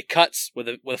 It cuts with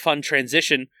a fun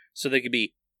transition so they could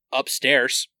be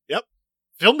upstairs. Yep.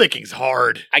 Filmmaking's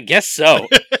hard. I guess so.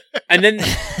 And then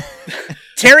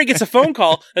Terry gets a phone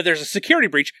call that there's a security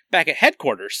breach back at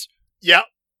headquarters. Yep.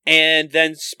 And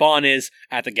then Spawn is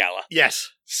at the gala.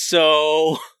 Yes.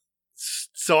 So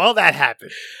So all that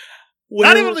happened.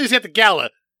 Not even that he's at the gala.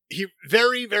 He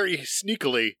very, very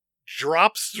sneakily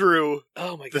drops through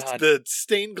Oh my god. the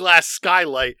stained glass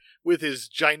skylight with his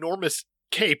ginormous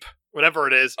cape, whatever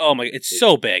it is. Oh my, it's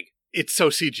so big. It's so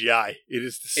CGI.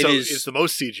 It's the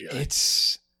most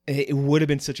CGI. It would have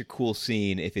been such a cool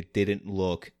scene if it didn't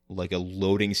look like a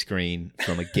loading screen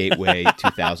from a Gateway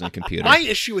 2000 computer. My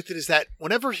issue with it is that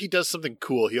whenever he does something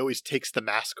cool, he always takes the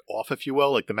mask off, if you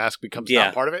will. Like the mask becomes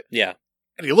not part of it. Yeah.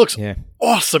 And he looks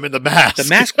awesome in the mask. The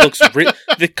mask looks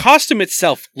the costume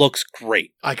itself looks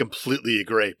great. I completely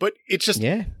agree. But it's just,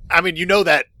 Yeah. I mean, you know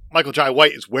that Michael Jai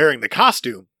White is wearing the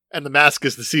costume and the mask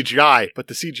is the CGI, but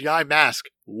the CGI mask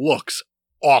looks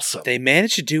awesome. They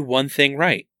managed to do one thing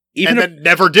right. Then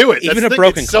never do it. Even That's a the thing.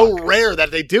 broken It's so clock. rare that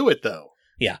they do it, though.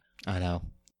 Yeah. I know.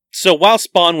 So while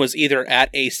Spawn was either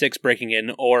at A6 breaking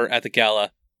in or at the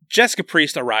gala, Jessica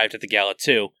Priest arrived at the gala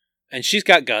too, and she's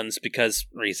got guns because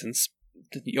reasons.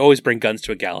 You always bring guns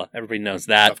to a gala. Everybody knows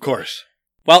that. Of course.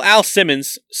 While Al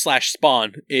Simmons /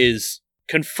 Spawn is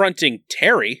confronting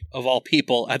Terry, of all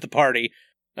people, at the party.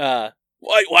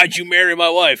 Why'd you marry my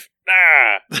wife?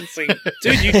 It's like,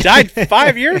 dude, you died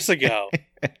 5 years ago.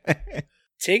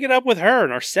 Take it up with her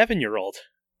and our 7-year-old.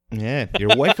 Yeah,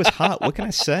 your wife was hot. What can I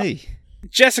say?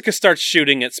 Jessica starts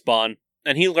shooting at Spawn,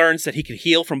 and he learns that he can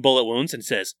heal from bullet wounds and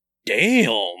says,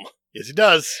 damn. Yes, he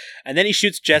does. And then he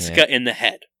shoots Jessica in the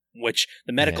head, which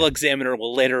the medical examiner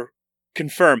will later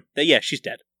confirm that, yeah, she's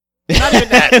dead. Not even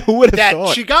that. Who would have That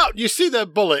thought? she got, you see the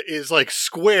bullet is like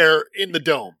square in the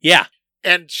dome. Yeah.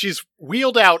 And she's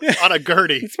wheeled out on a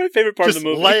gurney. It's my favorite part just of the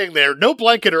movie. laying there. No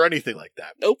blanket or anything like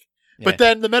that. Nope. But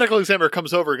then the medical examiner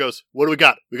comes over and goes, what do we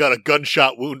got? We got a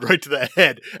gunshot wound right to the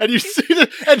head. And you see that,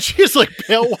 and she's like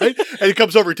pale white, and he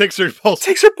comes over, he takes her pulse.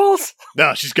 Takes her pulse.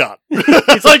 No, she's gone.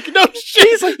 He's like, no shit,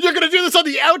 he's like, you're going to do this on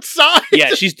the outside?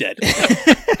 Yeah, she's dead.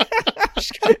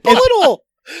 She's got a bullet hole.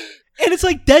 And it's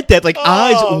like dead, like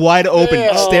eyes wide open,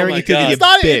 man. staring Oh my into God. the It's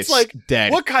not- abyss. it's like,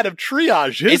 dead. What kind of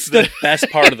triage is It's this? the best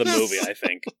part of the movie, I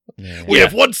think. Yeah. We Yeah.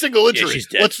 have one single injury. she's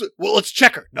dead. Let's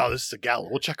check her. No, this is a gala.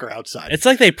 We'll check her outside. It's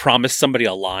like they promised somebody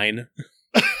a line.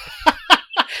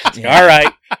 All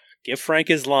right, give Frank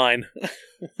his line.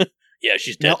 Yeah,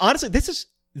 she's dead. Now, honestly, this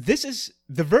is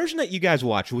the version that you guys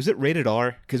watched. Was it rated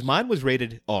R? Because mine was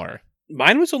rated R.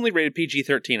 Mine was only rated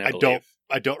PG-13, I believe.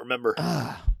 I don't remember.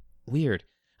 Ah, weird.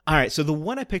 All right, so the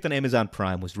one I picked on Amazon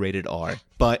Prime was rated R,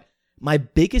 but my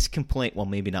biggest complaint, well,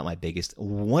 maybe not my biggest,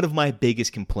 one of my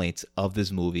biggest complaints of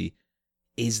this movie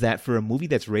is that for a movie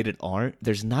that's rated R,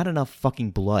 there's not enough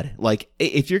fucking blood. Like,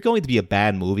 if you're going to be a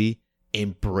bad movie,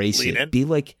 embrace Lean it. in. Be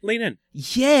like, Lean in.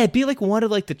 yeah, be like one of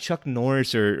like the Chuck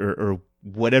Norris or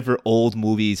whatever old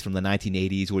movies from the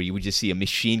 1980s where you would just see a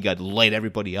machine gun light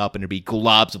everybody up and there'd be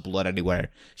globs of blood everywhere.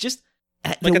 Just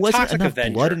Like there a wasn't Toxic enough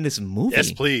Avenger. blood in this movie.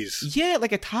 Yes, please. Yeah,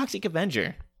 like a Toxic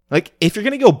Avenger. Like, if you're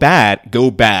gonna go bad,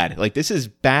 go bad. Like, this is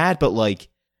bad, but like,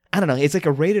 I don't know, it's like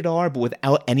a rated R, but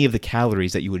without any of the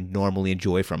calories that you would normally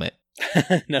enjoy from it.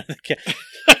 No,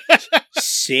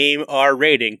 same R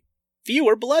rating.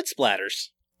 Fewer blood splatters.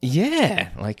 Yeah,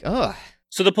 like, ugh.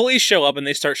 So the police show up and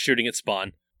they start shooting at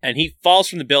Spawn. And he falls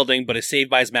from the building, but is saved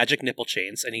by his magic nipple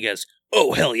chains. And he goes,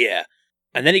 oh, hell yeah.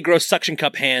 And then he grows suction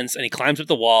cup hands and he climbs up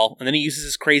the wall. And then he uses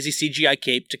his crazy CGI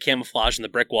cape to camouflage in the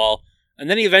brick wall. And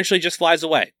then he eventually just flies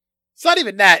away. It's not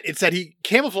even that. It's that he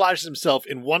camouflages himself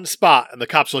in one spot, and the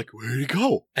cops are like, where'd he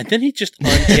go? And then he just And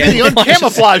he uncamouflages.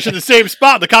 uncamouflaged in the same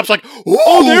spot, and the cop's like,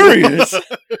 Oh, there he is. And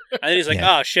then he's like,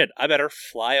 Yeah. oh, shit, I better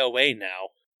fly away now.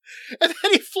 And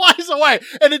then he flies away.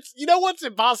 And it's, you know what's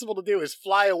impossible to do is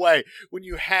fly away when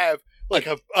you have like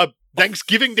a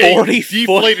Thanksgiving Day 40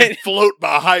 deflated foot. float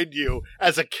behind you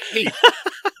as a cape.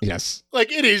 Yes.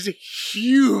 Like, it is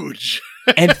huge.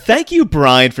 And thank you,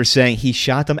 Brian, for saying he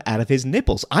shot them out of his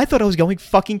nipples. I thought I was going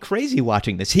fucking crazy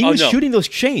watching this. He Oh, was no. shooting those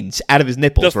chains out of his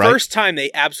nipples, The right? first time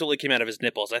they absolutely came out of his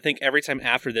nipples. I think every time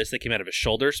after this, they came out of his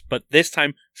shoulders. But this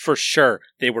time, for sure,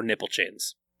 they were nipple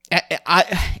chains.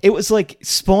 It was like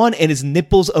Spawn and his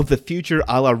nipples of the future,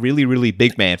 a la Really, Really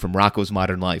Big Man from Rocko's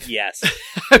Modern Life. Yes.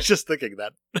 I was just thinking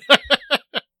that.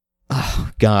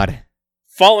 Oh, God.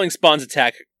 Following Spawn's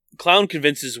attack, Clown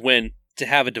convinces Wynn to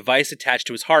have a device attached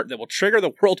to his heart that will trigger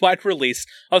the worldwide release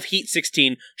of Heat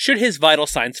 16 should his vital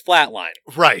signs flatline.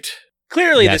 Right.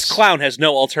 Clearly, Yes. this clown has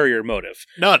no ulterior motive.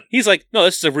 None. He's like, no,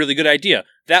 this is a really good idea.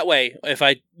 That way,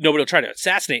 nobody will try to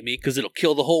assassinate me because it'll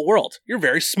kill the whole world. You're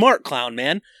very smart, clown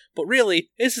man. But really,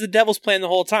 this is the devil's plan the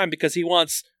whole time because he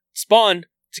wants Spawn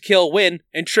to kill Wynn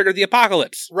and trigger the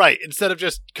apocalypse. Right. Instead of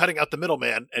just cutting out the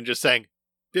middleman and just saying,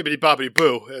 bibbity bobbity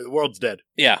boo, the world's dead.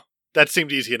 Yeah. That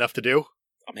seemed easy enough to do.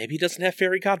 Or maybe he doesn't have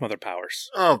fairy godmother powers.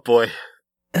 Oh, boy.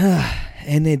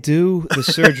 And they do the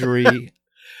surgery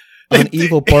on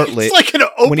Evil Bartlett. It's like an when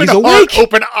open he's heart, awake.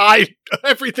 open eye,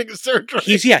 everything is surgery.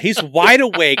 He's wide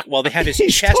awake while they have his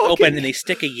He's chest talking. open and they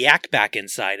stick a yak back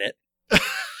inside it.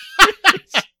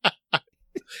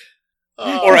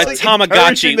 Oh, Or a It's like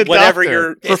encouraging Tamagotchi, the whatever doctor.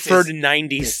 your This preferred is-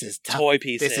 90s this is tough. toy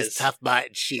piece This is tough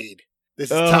Martin Sheen. This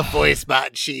is Ugh. tough voice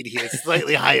Martin Sheen here. It's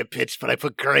slightly higher pitched, but I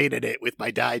put grain in it with my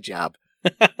dye job.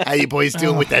 How you boys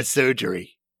doing with that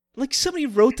surgery? Like, somebody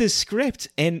wrote this script,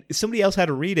 and somebody else had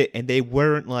to read it, and they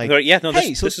weren't like, Yeah, no,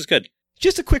 hey, this is good.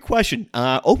 Just a quick question.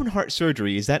 Open heart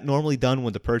surgery, is that normally done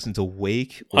when the person's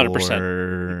awake? 100%.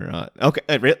 Or, okay,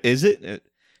 is it?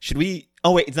 Should we...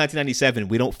 Oh, wait, it's 1997.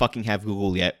 We don't fucking have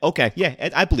Google yet. Okay, yeah,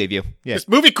 I believe you. Yeah. This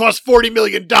movie cost $40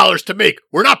 million to make.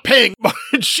 We're not paying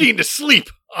Martin Sheen to sleep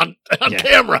on Yeah.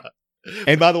 camera.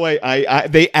 And by the way, I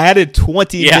they added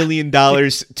 $20 million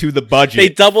to the budget. They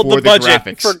doubled for the budget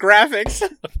graphics. for graphics.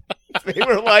 They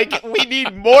were like, we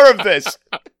need more of this.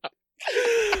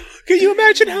 Can you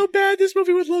imagine how bad this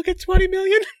movie would look at 20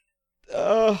 million?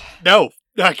 No,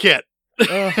 I can't.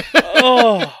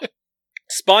 Oh.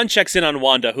 Spawn checks in on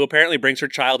Wanda, who apparently brings her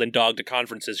child and dog to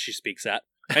conferences she speaks at.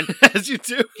 And As you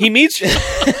do. he meets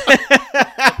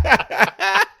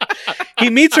he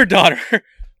meets her daughter,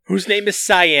 whose name is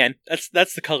Cyan.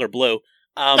 That's the color blue.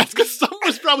 That's because someone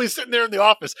was probably sitting there in the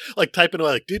office, like typing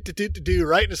away, like do,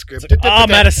 writing a script. Oh,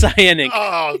 I'm out of cyan ink.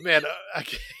 Oh man,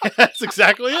 that's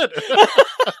exactly it.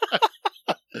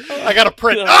 I got to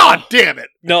print. Oh, damn it!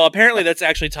 No, apparently that's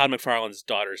actually Todd McFarlane's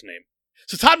daughter's name.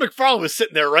 So Todd McFarlane was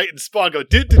sitting there writing Spawn, go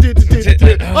do.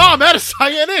 Oh, I'm out of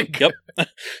cyan ink. Yep.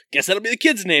 Guess that'll be the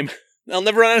kid's name. I'll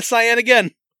never run out of cyan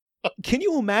again. Can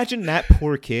you imagine that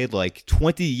poor kid, like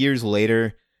 20 years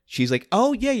later? She's like,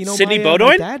 oh, yeah, you know, Sidney my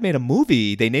Beaudoin? dad made a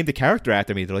movie. They named the character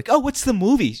after me. They're like, oh, what's the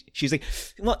movie? She's like,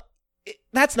 well,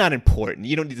 that's not important.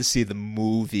 You don't need to see the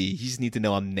movie. You just need to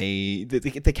know I'm named.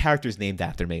 The character's named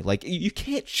after me. Like, you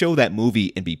can't show that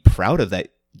movie and be proud of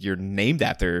that you're named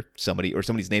after somebody or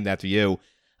somebody's named after you.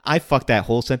 I fucked that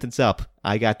whole sentence up.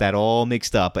 I got that all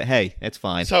mixed up. But hey, that's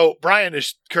fine. So Brian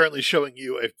is currently showing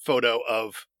you a photo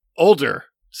of older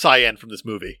Cyan from this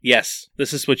movie. Yes,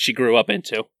 this is what she grew up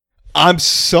into. I'm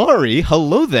sorry.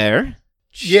 Hello there.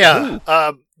 Yeah,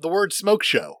 the word smoke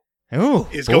show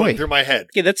is going through my head.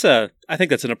 Yeah, I think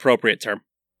that's an appropriate term.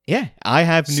 Yeah, I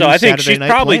have new So I think Saturday she's night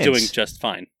probably plans. doing just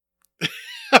fine.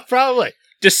 Probably.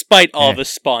 Despite all the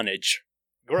spawnage.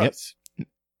 Gross. Yep.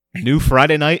 New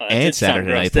Friday night It and did sound Saturday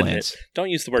gross, night didn't plans. it? Don't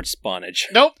use the word spawnage.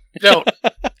 Nope, don't.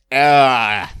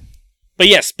 But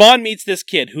yeah, Spawn meets this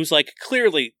kid who's like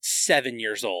clearly 7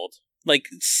 years old. Like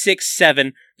 6,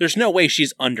 7. There's no way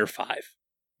she's under 5.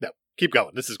 No, keep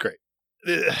going. This is great.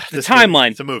 The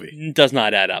timeline It's a movie. does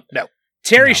not add up. No.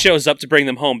 Terry shows up to bring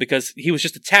them home because he was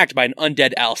just attacked by an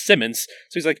undead Al Simmons.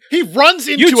 So he's like, He runs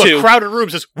into You a crowded room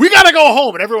and says, we gotta go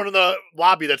home. And everyone in the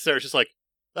lobby that's there is just like,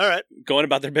 all right. going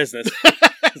about their business.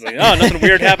 He's like, oh, nothing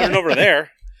weird happening over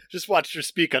there. Just watched her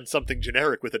speak on something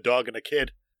generic with a dog and a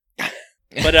kid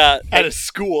But at a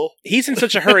school. he's in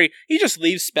such a hurry, he just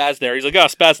leaves Spaz there. He's like, oh,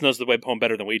 Spaz knows the way home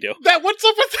better than we do. What's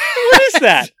up with that? What is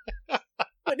that?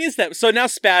 What is that? So now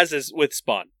Spaz is with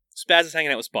Spawn. Spaz is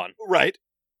hanging out with Spawn. Right.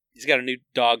 He's got a new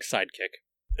dog sidekick.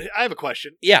 I have a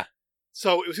question. Yeah.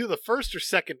 So it was either the first or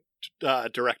second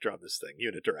director on this thing,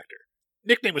 unit director.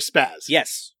 Nickname was Spaz.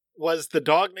 Yes. Was the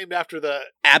dog named after the...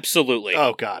 Absolutely.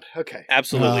 Oh, God. Okay.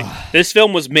 Absolutely. This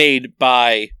film was made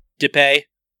by Dipe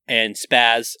and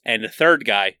Spaz and a third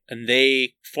guy, and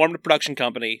they formed a production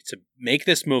company to make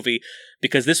this movie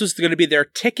because this was going to be their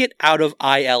ticket out of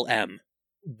ILM.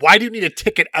 Why do you need a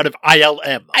ticket out of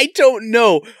ILM? I don't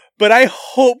know, but I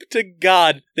hope to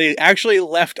God they actually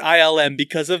left ILM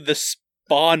because of the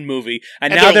Spawn movie,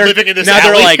 and now they're living in this now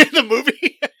alley they're like, in the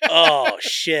movie. oh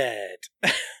shit,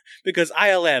 because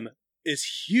ILM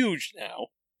is huge now.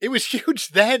 It was huge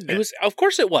then. It was, of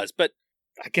course, it was, but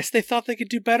I guess they thought they could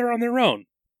do better on their own,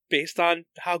 based on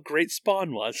how great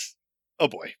Spawn was. Oh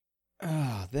boy.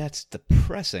 Oh, that's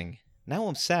depressing. Now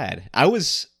I'm sad. I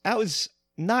was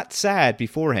not sad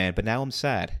beforehand, but now I'm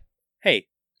sad. Hey,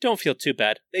 don't feel too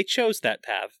bad. They chose that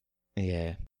path.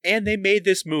 Yeah. And they made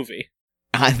this movie.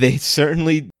 They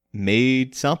certainly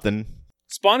made something.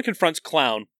 Spawn confronts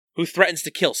Clown, who threatens to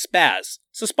kill Spaz.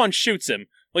 So Spawn shoots him,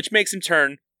 which makes him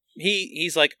turn.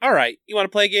 He's like, all right, you want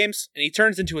to play games? And he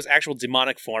turns into his actual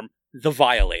demonic form, the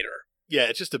Violator. Yeah,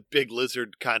 it's just a big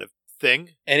lizard kind of thing.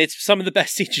 And it's some of the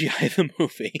best CGI of the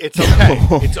movie. It's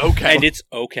okay. It's okay. And it's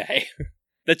okay.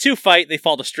 The two fight, they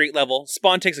fall to street level.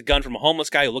 Spawn takes a gun from a homeless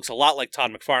guy who looks a lot like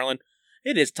Todd McFarlane.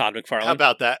 It is Todd McFarlane. How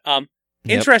about that?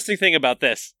 Interesting thing about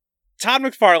this. Todd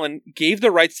McFarlane gave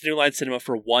the rights to New Line Cinema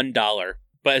for $1,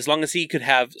 but as long as he could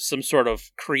have some sort of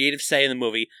creative say in the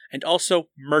movie and also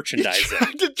merchandise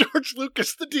it. Did George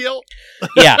Lucas the deal?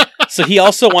 Yeah, so he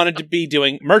also wanted to be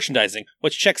doing merchandising,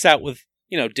 which checks out with,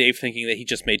 Dave thinking that he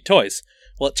just made toys.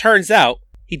 Well, it turns out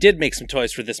he did make some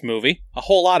toys for this movie, a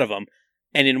whole lot of them.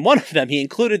 And in one of them, he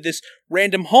included this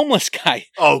random homeless guy.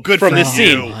 Oh, good from for this you.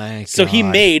 scene. My So he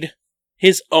God. made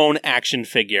his own action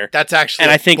figure. That's actually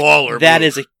And a I think baller that move.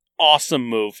 is an awesome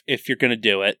move if you're going to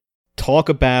do it. Talk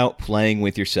about playing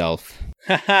with yourself.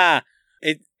 Haha.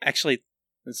 It actually,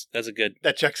 that's a good.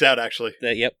 That checks out, actually.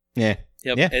 Yep. Yeah.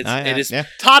 Yep. Yeah. It is Yeah.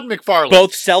 Todd McFarlane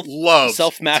both loves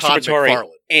self-masturbatory Todd McFarlane.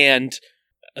 and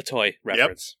a toy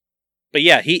reference. But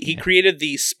yeah, he created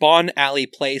the Spawn Alley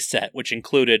play set, which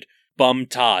included Bum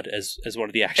Todd as one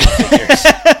of the action figures.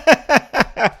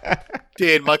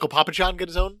 Did Michael Papajohn get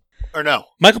his own? Or no?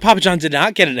 Michael Papajohn did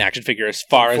not get an action figure as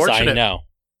far as I Unfortunate. know.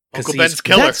 'Cause Uncle he's Ben's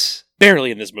killer. That's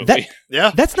barely in this movie.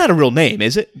 Yeah. that's not a real name,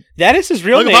 is it? That is his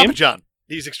real Michael name. Papajohn.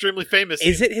 He's extremely famous.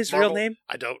 Is in it his Marvel. real name?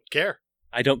 I don't care.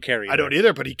 I don't care either. I don't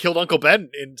either, but he killed Uncle Ben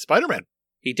in Spider-Man.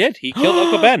 He did. He killed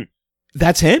Uncle Ben.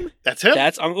 That's him? That's him.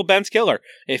 That's Uncle Ben's killer.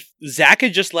 If Zach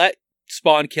had just let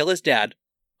Spawn kill his dad,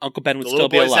 Uncle Ben would the still little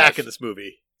be boy alive. Zach in this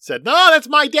movie said, no, that's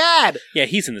my dad. Yeah,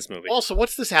 he's in this movie. Also,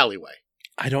 what's this alleyway?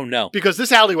 I don't know. Because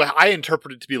this alleyway I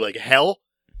interpreted to be like hell,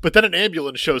 but then an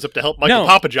ambulance shows up to help Michael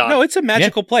Papa John. No, it's a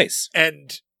magical place.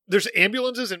 And there's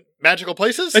ambulances in magical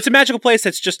places? It's a magical place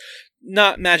that's just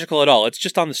not magical at all. It's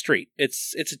just on the street.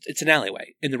 It's an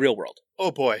alleyway in the real world.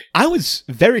 Oh boy. I was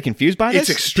very confused by this. It's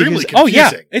extremely because-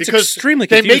 confusing. It's because extremely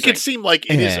they confusing. make it seem like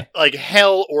it is like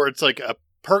hell or it's like a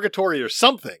purgatory or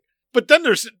something. But then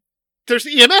there's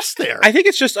EMS there. I think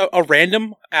it's just a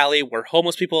random alley where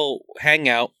homeless people hang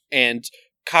out, and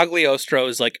Cagliostro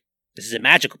is like, this is a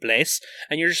magical place,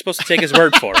 and you're just supposed to take his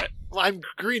word for it. Well, I'm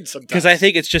green sometimes. Because I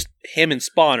think it's just him and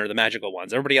Spawn are the magical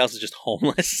ones. Everybody else is just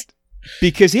homeless.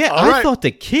 Because, All I right. thought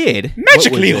the kid...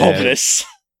 Magically what was, homeless.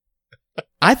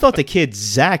 I thought the kid,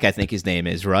 Zach, I think his name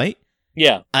is, right?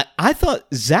 Yeah. I thought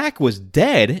Zach was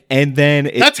dead, and then...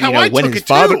 That's how I when took his it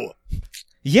father, too.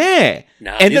 Yeah.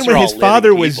 Nah, And these then when are all his living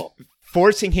father was people.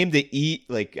 forcing him to eat,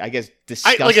 like, I guess,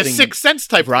 disgusting... Like a Sixth Sense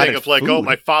type thing rotted of like, oh, food.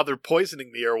 my father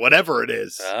poisoning me or whatever it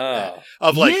is. Oh.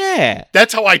 Of like, yeah.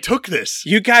 that's how I took this.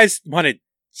 You guys wanted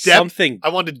Depth. something. I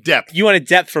wanted depth. You wanted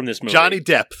depth from this movie. Johnny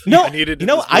Depp. No, I needed you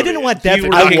know, this I movie. didn't want You depth.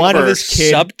 were I looking wanted for this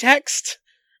kid... subtext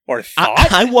or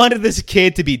thought? I wanted this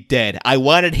kid to be dead. I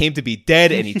wanted him to be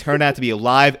dead, and he turned out to be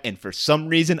alive, and for some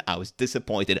reason, I was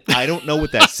disappointed. I don't know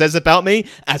what that says about me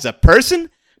as a person,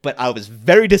 but I was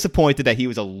very disappointed that he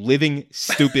was a living,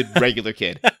 stupid, regular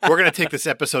kid. We're going to take this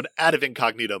episode out of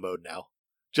incognito mode now.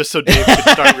 Just so Dave can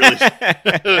start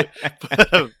really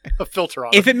put a filter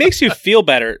on If it. it makes you feel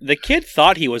better, the kid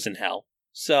thought he was in hell.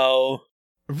 So,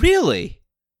 Really?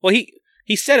 well,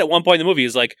 he said at one point in the movie,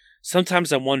 he's like,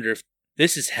 sometimes I wonder if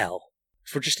this is hell.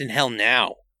 If we're just in hell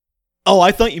now. Oh,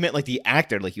 I thought you meant like the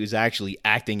actor, like he was actually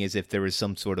acting as if there was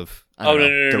some sort of I don't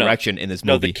know, no. direction in this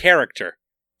No, movie. the character.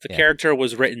 The Yeah. character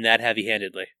was written that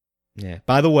heavy-handedly. Yeah.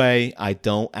 By the way, I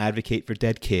don't advocate for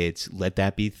dead kids. Let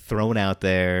that be thrown out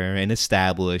there and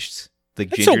established. The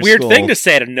That's Ginger a weird Skull. thing to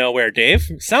say out of nowhere, Dave.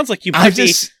 Sounds like you I might be.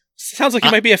 just Sounds like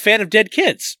you might be a fan of dead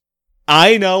kids.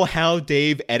 I know how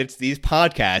Dave edits these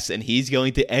podcasts, and he's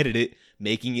going to edit it,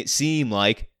 making it seem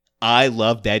like I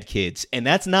love dead kids, and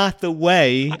that's not the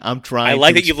way I'm trying. I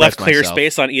like to that you left express clear myself.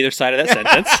 space on either side of that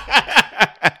sentence.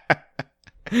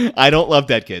 I don't love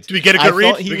dead kids. Do we get a I good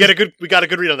read? thought he We was- got a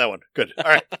good read on that one. Good. All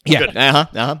right. Yeah.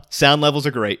 Good. Sound levels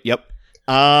are great. Yep.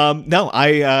 No,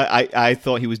 I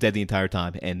thought he was dead the entire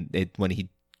time, and when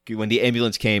the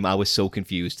ambulance came, I was so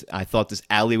confused. I thought this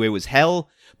alleyway was hell,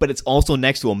 but it's also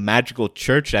next to a magical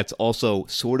church that's also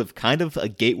sort of kind of a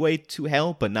gateway to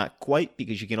hell, but not quite,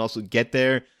 because you can also get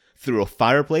there through a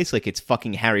fireplace like it's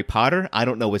fucking Harry Potter. I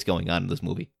don't know what's going on in this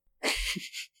movie.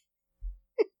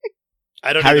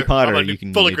 I don't Harry either. Potter, I'm you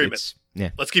can full it's- agreement. Yeah.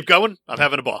 Let's keep going. I'm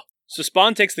having a ball. So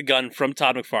Spawn takes the gun from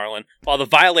Todd McFarlane while the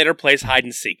Violator plays hide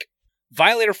and seek.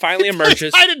 Violator finally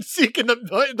emerges. I didn't seek in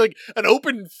the like an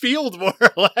open field, more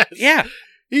or less. Yeah,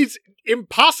 He's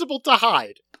impossible to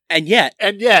hide, and yet,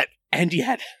 and yet,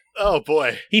 oh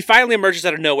boy, he finally emerges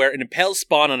out of nowhere and impales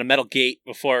Spawn on a metal gate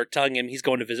before telling him he's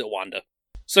going to visit Wanda.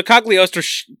 So Cagliostro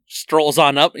strolls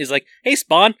on up. He's like, "Hey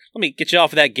Spawn, let me get you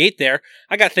off of that gate there.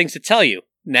 I got things to tell you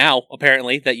now.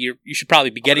 Apparently, that you should probably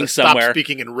be getting somewhere." Stop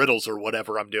speaking in riddles or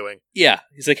whatever I'm doing. Yeah,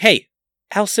 he's like, "Hey,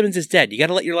 Al Simmons is dead. You got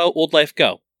to let your old life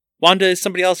go. Wanda is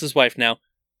somebody else's wife now.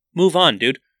 Move on,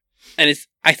 dude." And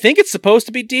I think it's supposed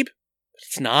to be deep, but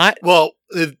it's not. Well,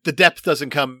 the depth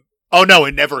doesn't come. Oh no,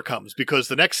 it never comes, because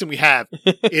the next thing we have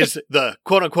is the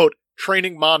quote unquote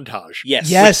training montage. Yes.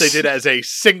 Yes. Which they did as a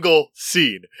single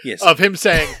scene Yes. of him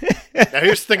saying, "Now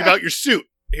here's the thing about your suit.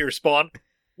 Here, Spawn.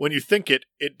 When you think it,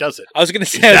 it does it. I was going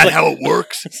to Is say, I was that like, how it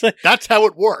works? it's like, That's how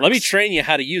it works. let me train you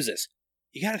how to use this.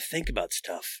 You got to think about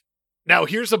stuff. Now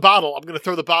here's a bottle. I'm going to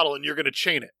throw the bottle, and you're going to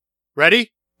chain it.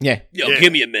 Ready?" Yeah. Yo, Yeah.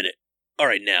 give me a minute. All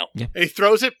right, now. And he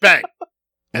throws it, bang.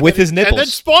 And With then- his nipples. And then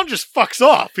Spawn just fucks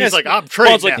off. He's Yes, like, "I'm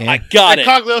trained Spawn's like, now." Yeah. I got And it.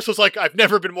 Cagliostro was like, "I've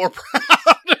never been more proud."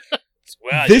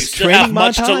 Well, This you still have training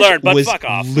much montage to learn, but was fuck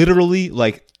off. literally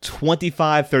like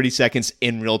 25, 30 seconds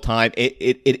in real time.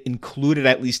 It included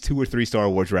at least 2 or 3 Star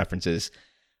Wars references.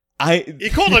 He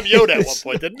called him Yoda at one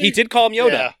point, didn't he? He did call him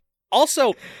Yoda. Yeah.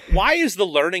 Also, why is the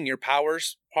learning your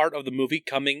powers part of the movie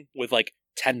coming with like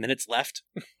 10 minutes left?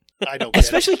 I don't get it.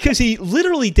 Especially because he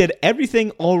literally did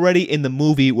everything already in the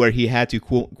movie where he had to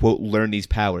quote unquote learn these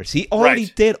powers. He already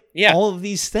Right. did Yeah. all of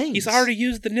these things. He's already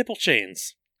used the nipple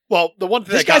chains. Well, the one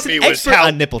thing This that got guy's me an was expert how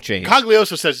on nipple chains.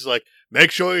 Cagliostro says, he's like,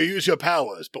 "Make sure you use your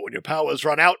powers, but when your powers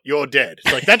run out, you're dead."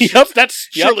 It's like, that's Yep. that's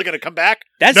Yep. surely going to come back.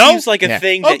 That No? seems like a Yeah.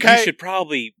 thing that Okay. you should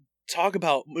probably talk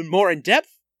about more in depth.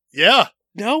 Yeah.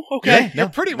 No? Okay. Yeah. You're No,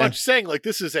 pretty no. much saying, like,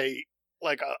 this is a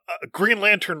Green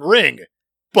Lantern ring.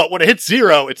 But when it hits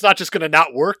 0, it's not just going to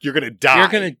not work. You're going to die. You're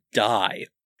going to die.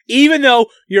 Even though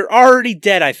you're already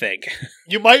dead, I think.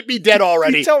 You might be dead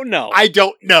already. You don't know. I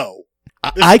don't know.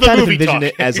 I kind of envision talking.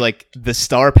 it as like the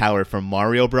star power from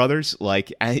Mario Brothers.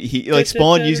 Like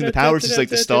Spawn using the powers just like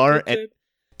the star, and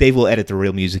Dave will edit the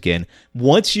real music in.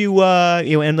 Once you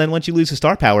and then once you lose the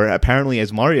star power, apparently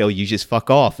as Mario, you just fuck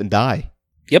off and die.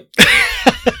 Yep.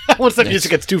 Once the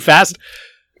music gets too fast.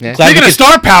 Yeah. Speaking of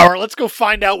star power, let's go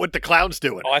find out what the clown's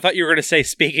doing. Oh, I thought you were going to say,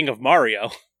 speaking of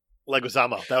Mario.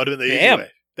 Leguizamo. That would have been the easy Damn.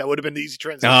 way. That would have been the easy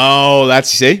transition. Oh,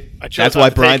 that's That's why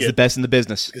Brian's the best in the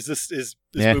business. Because this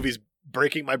movie's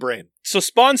breaking my brain. So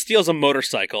Spawn steals a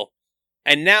motorcycle,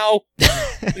 and now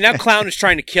Clown is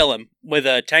trying to kill him with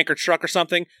a tanker truck or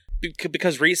something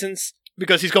because reasons.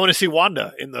 Because he's going to see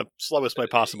Wanda in the slowest way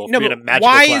possible. No, being but a magical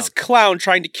why clown. is Clown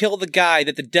trying to kill the guy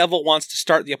that the devil wants to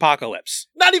start the apocalypse?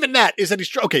 Not even that. Is that he's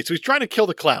okay? So he's trying to kill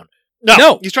the clown.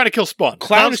 No, he's trying to kill Spawn.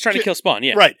 Clown is trying to kill Spawn.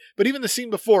 Yeah, right. But even the scene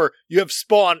before, you have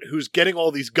Spawn who's getting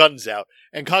all these guns out,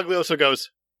 and Coglioso goes,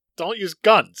 "Don't use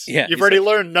guns. Yeah, You've already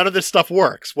learned none of this stuff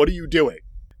works. What are you doing?"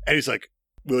 And he's like,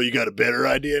 "Well, you got a better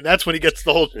idea." And that's when he gets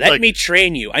the whole Let me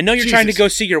train you. I know you're trying to go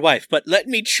see your wife, but let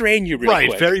me train you real quick.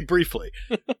 Right, very briefly.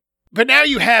 But now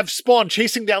you have Spawn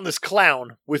chasing down this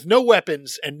clown with no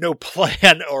weapons and no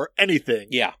plan or anything.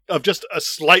 Yeah. Of just a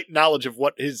slight knowledge of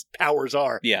what his powers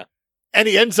are. Yeah. And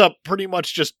he ends up pretty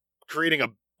much just creating a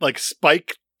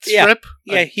spike strip.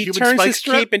 Yeah, he turns his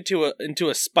cape into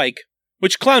a spike,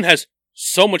 which Clown has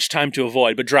so much time to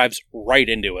avoid, but drives right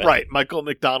into it. Right, Michael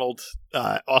McDonald,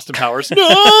 Austin Powers.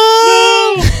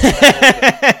 No!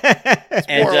 It's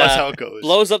more or less how it goes.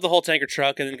 Blows up the whole tanker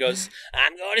truck and then goes,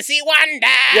 "I'm going to see Wanda!"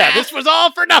 Yeah, this was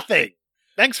all for nothing.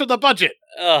 Thanks for the budget.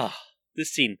 Ugh,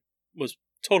 this scene was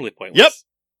totally pointless. Yep.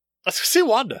 Let's go see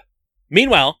Wanda.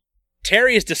 Meanwhile,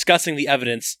 Terry is discussing the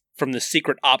evidence from the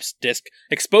secret ops disc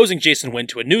exposing Jason Wynn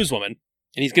to a newswoman,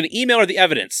 and he's going to email her the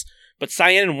evidence. But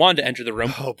Cyan and Wanda enter the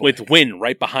room with Wynn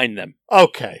right behind them.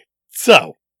 Okay,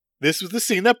 so this was the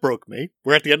scene that broke me.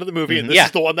 We're at the end of the movie, and this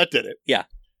is the one that did it. Yeah.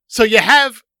 So you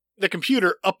have the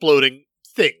computer uploading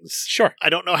things. Sure. I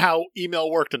don't know how email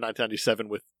worked in 1997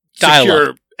 with Dial-up.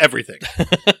 secure everything.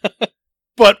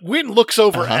 But Wynn looks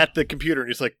over at the computer, and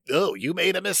he's like, "Oh, you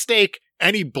made a mistake."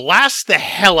 And he blasts the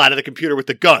hell out of the computer with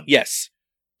the gun. Yes.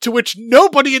 To which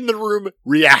nobody in the room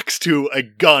reacts to a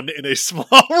gun in a small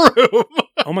room.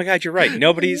 Oh my God, you're right.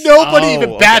 Nobody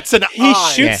even bats an He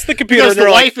eye. shoots the computer Because and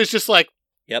the wife is just like,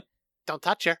 "Yep, don't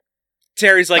touch her.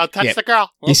 Terry's like, Don't touch the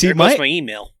girl." Well, You see, there goes my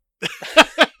email.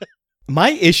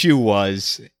 My issue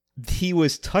was he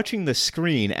was touching the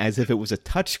screen as if it was a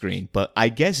touchscreen, but I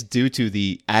guess due to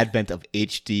the advent of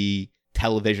HD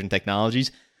television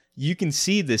technologies, you can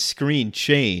see the screen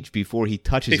change before he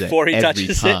touches it every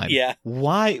time. Yeah.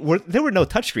 Why? There were no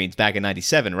touchscreens back in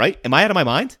 97, right? Am I out of my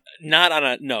mind? Not on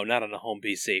a home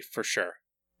PC, for sure.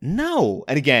 No.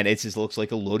 And again, it just looks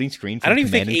like a loading screen I from don't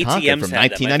even Command think and Conquer ATMs from had them. I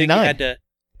think 1999.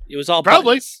 it was all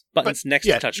Probably. buttons next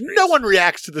to touchscreens. No one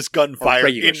reacts to this gunfire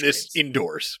regular in this screens.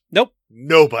 indoors. Nope.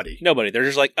 Nobody. They're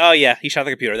just like, "Oh yeah, he shot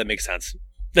the computer. That makes sense.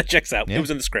 That checks out. Yeah. It was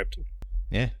in the script."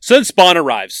 Yeah. So then Spawn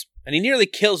arrives, and he nearly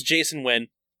kills Jason Wynn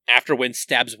after Wynn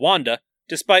stabs Wanda,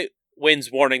 despite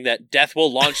Wynn's warning that death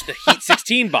will launch the Heat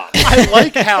 16 bomb. I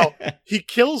like how he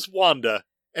kills Wanda,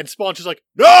 and Spawn's just like,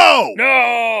 "No!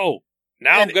 No!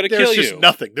 Now I'm going to kill you." There's just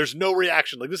nothing. There's no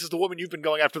reaction. Like, this is the woman you've been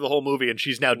going after the whole movie, and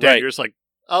she's now dead. Right. You're just like,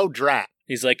 "Oh, drat."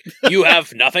 He's like, "You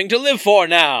have nothing to live for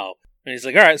now." And he's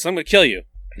like, "All right, so I'm going to kill you."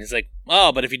 And he's like,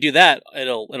 "Oh, but if you do that,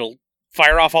 it'll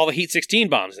fire off all the Heat 16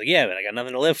 bombs." He's like, "Yeah, but I got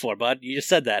nothing to live for, bud. You just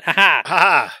said that. Ha ha."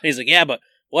 Ha! And he's like, "Yeah, but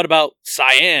what about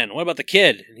Cyan? What about the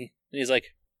kid?" And he's like,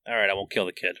 "All right, I won't kill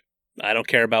the kid. I don't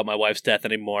care about my wife's death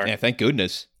anymore." Yeah, thank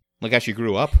goodness. Look how she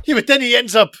grew up. Yeah, but then he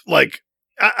ends up, like,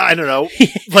 I don't know,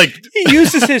 like... He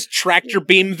uses his tractor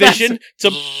beam vision to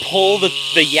pull the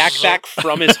yak back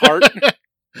from his heart.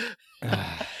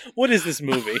 What is this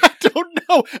movie? I don't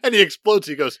know. And he explodes.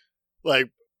 He goes, like,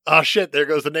 "Oh, shit, there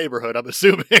goes the neighborhood," I'm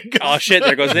assuming. Oh, shit,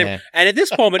 there goes the neighbor. Yeah. And at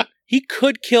this moment, he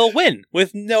could kill Wynn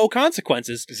with no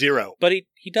consequences. Zero. But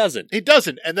he doesn't. He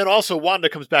doesn't. And then also Wanda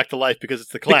comes back to life because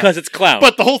it's the clown. Because it's Clown.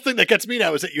 But the whole thing that gets me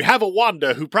now is that you have a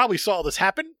Wanda who probably saw this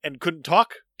happen and couldn't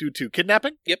talk due to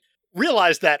kidnapping. Yep.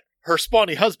 Realized that her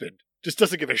spawny husband just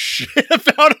doesn't give a shit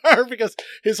about her because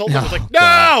his whole thing was like,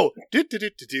 God. "No!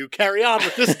 Do, carry on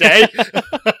with this day."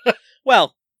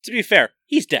 Well, to be fair,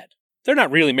 he's dead. They're not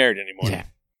really married anymore. Yeah.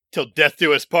 Till death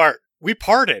do us part. We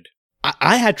parted.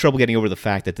 I had trouble getting over the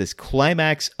fact that this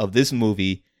climax of this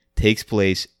movie takes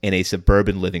place in a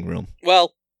suburban living room.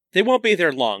 Well, they won't be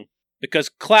there long because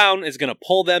Clown is going to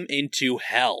pull them into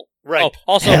hell. Right. Oh,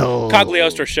 also, Hell.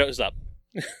 Cogliostro shows up.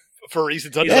 For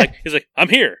reasons He's unknown. like, "I'm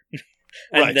here."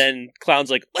 And Right. then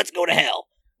Clown's like, let's go to hell.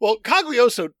 Well,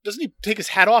 Coglioso, doesn't he take his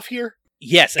hat off here?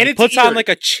 Yes, and he it's puts on either- like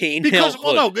a chain Because, hood.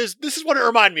 well, no, this is what it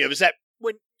reminded me of, is that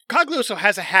when Coglioso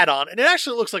has a hat on, and it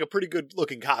actually looks like a pretty good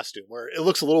looking costume, where it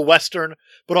looks a little Western,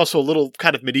 but also a little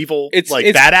kind of medieval, It's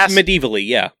badass. medievally,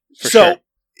 yeah, for so sure.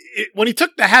 when he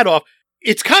took the hat off,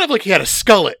 it's kind of like he had a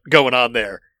skullet going on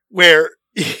there, where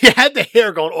he had the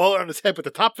hair going all around his head, but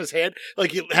the top of his head,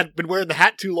 like he had been wearing the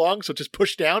hat too long, so it just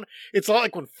pushed down. It's not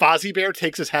like when Fozzie Bear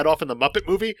takes his hat off in the Muppet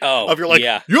movie. Oh, Of you're like,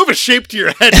 yeah. you have a shape to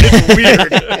your head. It's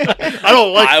weird. I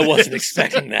don't like I wasn't this.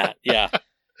 expecting that. Yeah.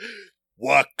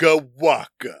 Waka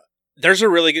waka. There's a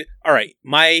really good. All right.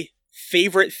 My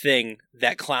favorite thing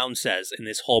that Clown says in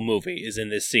this whole movie is in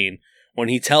this scene when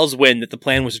he tells Wynn that the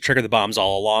plan was to trigger the bombs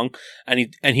all along, and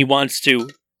he wants to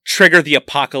trigger the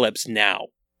apocalypse now.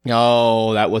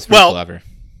 Oh, that was pretty Well, clever.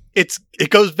 It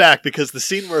goes back because the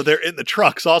scene where they're in the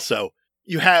trucks also,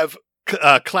 you have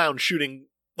Clown shooting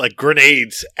like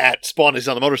grenades at Spawn as he's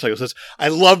on the motorcycle. Says, I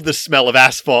love the smell of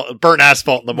asphalt, burnt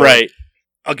asphalt in the morning.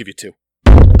 I'll give you 2.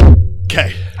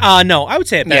 Okay. No, I would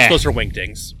say at best Yeah. those are wink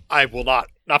dings. I will not.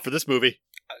 Not for this movie.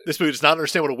 This movie does not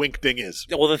understand what a wink ding is.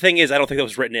 Well, the thing is, I don't think that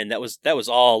was written in. That was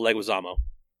all Leguizamo.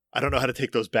 I don't know how to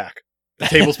take those back. The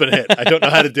table's been hit. I don't know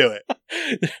how to do it.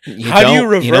 How do you don't-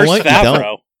 reverse know what? You don't.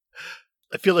 Favreau?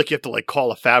 I feel like you have to like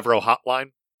call a Favreau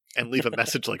hotline and leave a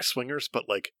message like Swingers, but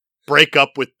like break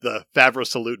up with the Favreau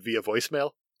salute via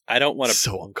voicemail. I don't want to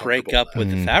So uncomfortable. break up with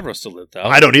the Favreau salute, though.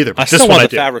 I don't either. I But still this one want I the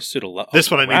do. Favreau suit alone.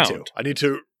 This one I need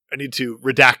to. I need to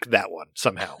redact that one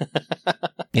somehow.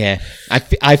 Yeah,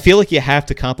 I feel like you have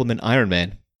to compliment Iron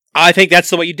Man. I think that's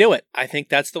the way you do it. I think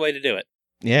that's the way to do it.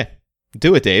 Yeah,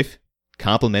 do it, Dave.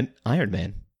 Compliment Iron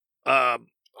Man.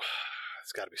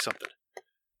 It's got to be something.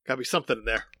 Got to be something in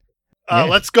there. Yeah.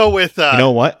 Let's go with. You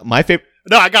know what? My favorite.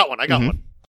 No, I got one. Mhm. one.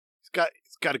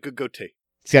 He's got a good goatee.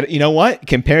 He's got. You know what?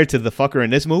 Compared to the fucker in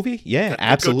this movie, yeah, Got a good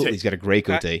absolutely. goatee. He's got a great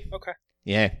goatee. Okay.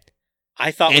 Yeah,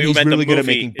 I thought And we he's meant really the good at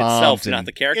movie making itself, bombs not and-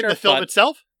 the character. In the film but,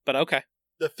 itself, but okay.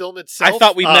 the film itself. I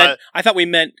thought we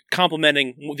meant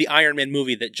complimenting the Iron Man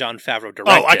movie that John Favreau directed.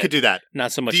 Oh, I could do that.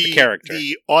 Not so much the character.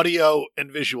 The audio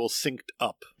and visual synced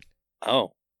up.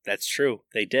 Oh, that's true.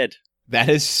 They did. that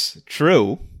is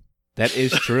true. That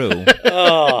is true.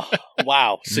 Oh,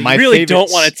 wow. So My you really favorite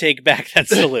don't want to take back that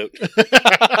salute.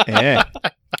 Yeah.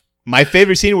 My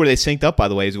favorite scene where they synced up, by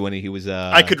the way, is when he was.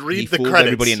 I could he read the fooled credits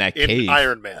everybody in that cave.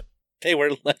 Iron Man. They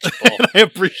were legible. I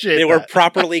appreciate They were that.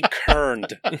 properly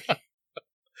kerned.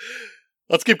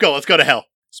 Let's keep going. Let's go to hell.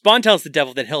 Spawn tells the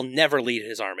devil that he'll never lead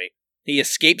his army. He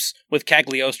escapes with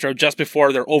Cagliostro just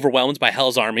before they're overwhelmed by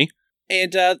Hell's army,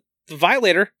 and the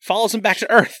Violator follows him back to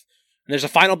Earth. And there's a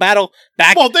final battle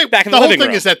back in The the whole living thing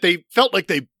room. is that they felt like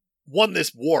they won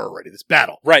this war already, this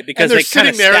battle. Right, because And they're they kind sitting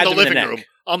of there in stabbed the him in living the room neck.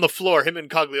 on the floor. Him and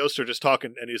Cagliostro just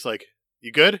talking, and he's like,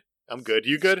 "You good? I'm good.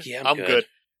 You good? Yeah, I'm I'm good."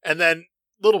 And then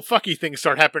little fucky things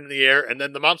start happening in the air, and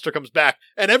then the monster comes back,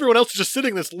 and everyone else is just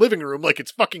sitting in this living room like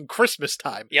it's fucking Christmas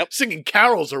time. Yep. Singing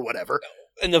carols or whatever.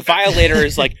 And the Violator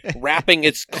is like wrapping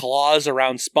its claws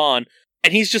around Spawn,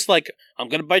 and he's just like, "I'm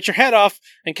gonna bite your head off."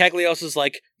 And Cagliostro's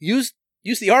like, "Use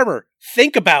the armor.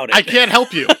 Think about it. I can't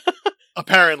help you.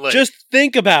 Apparently, Just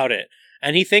think about it."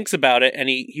 And he thinks about it, and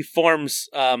he forms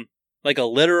like a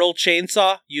literal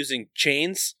chainsaw using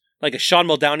chains, like a Sean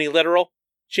Muldowney literal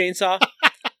chainsaw.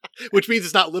 which means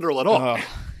it's not literal at all. Oh.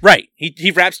 Right.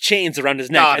 He wraps chains around his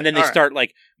neck, Got it. and then they All right. start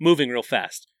like moving real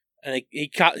fast. And he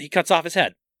cuts off his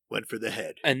head, Went for the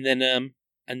head. and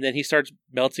then he starts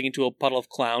melting into a puddle of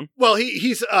clown. Well,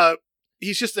 he's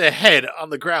just a head on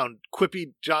the ground.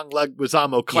 Quippy John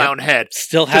Leguizamo clown head.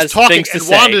 Still Just has talking, things to and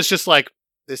say. Wanda's just like,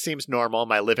 "This seems normal in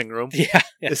my living room. yeah.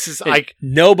 This is And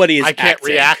nobody is. I can't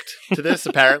acting. react to this.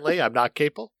 Apparently, I'm not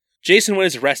capable." Jason Wynn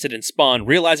is arrested, and Spawn,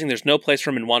 realizing there's no place for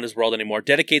him in Wanda's world anymore,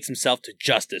 dedicates himself to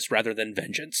justice rather than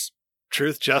vengeance.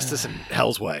 Truth, justice, and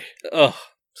Hell's way. Ugh.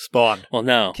 Spawn. Well,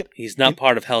 no, he's not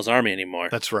part of Hell's army anymore.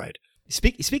 That's right.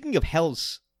 Speaking of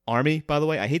Hell's army, by the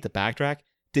way, I hate to backtrack.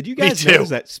 Did you Me guys too. notice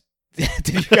that?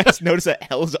 Did you guys notice that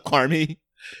Hell's army?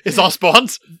 It's all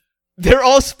Spawns. They're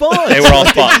all spawns. They were all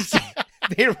spawns.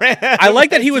 They ran. out I of like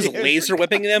that he was ideas. laser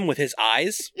whipping them with his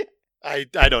eyes. I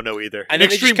don't know either. And An then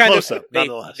they extreme just kind close of up, they,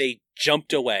 nonetheless. they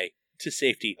jumped away to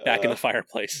safety back in the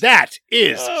fireplace. That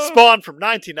is Spawn from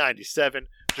 1997,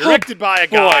 directed by a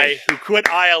guy who quit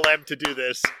ILM to do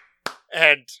this,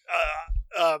 and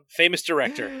Famous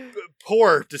director.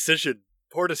 poor decision.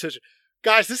 Poor decision.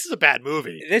 Guys, this is a bad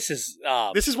movie. This is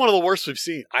This is one of the worst we've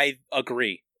seen. I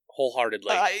agree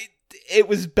wholeheartedly. It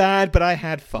was bad, but I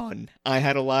had fun. I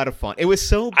had a lot of fun. It was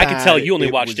so bad. I can tell you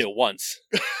only watched was- it once.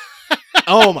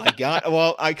 Oh my god!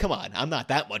 Well, come on. I'm not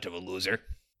that much of a loser.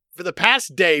 For the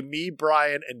past day, me,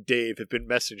 Brian, and Dave have been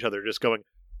messaging each other just going,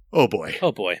 oh boy.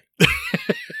 Oh boy.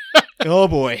 Oh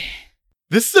boy.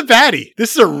 This is a baddie.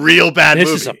 This is a real bad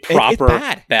movie. This is a proper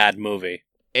bad. bad movie.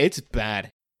 It's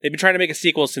bad. They've been trying to make a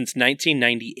sequel since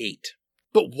 1998.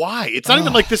 But why? It's not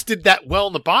even like this did that well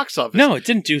in the box office. No, it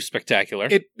didn't do spectacular.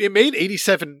 It made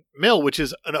 87 mil, which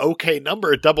is an okay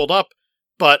number. It doubled up.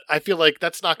 But I feel like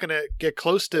that's not going to get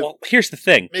close to Well, here's the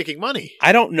thing. making money.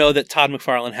 I don't know that Todd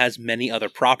McFarlane has many other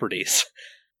properties.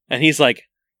 And he's like,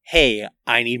 hey,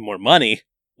 I need more money.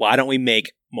 Why don't we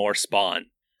make more Spawn?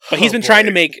 But he's Oh, been trying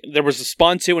to boy. make, there was a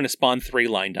Spawn 2 and a Spawn 3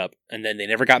 lined up, and then they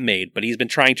never got made. But he's been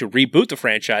trying to reboot the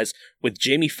franchise with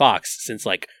Jamie Foxx since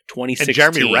like 2016. And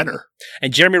Jeremy Renner.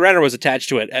 And Jeremy Renner was attached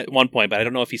to it at one point, but I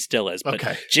don't know if he still is. But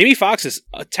Okay. Jamie Foxx is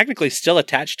technically still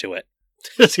attached to it.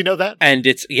 Does he know that? And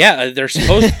it's,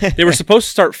 they were supposed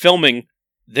to start filming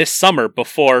this summer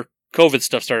before COVID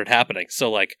stuff started happening.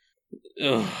 So like,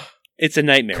 ugh, it's a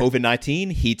nightmare.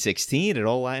 COVID-19, Heat 16, it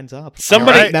all lines up.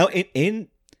 Somebody- All right, now,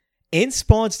 in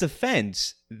Spawn's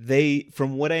defense, they,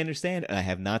 from what I understand, and I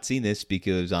have not seen this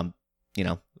because I'm,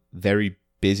 very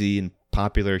busy and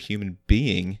popular human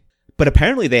being, but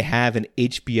apparently they have an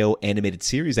HBO animated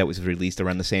series that was released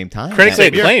around the same time. Critically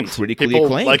that- acclaimed. Critically People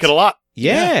acclaimed. like it a lot.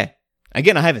 Yeah.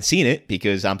 Again, I haven't seen it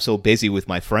because I'm so busy with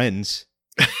my friends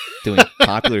doing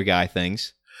popular guy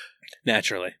things.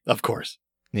 Naturally. Of course.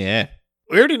 Yeah.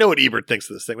 We already know what Ebert thinks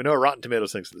of this thing. We know what Rotten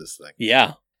Tomatoes thinks of this thing.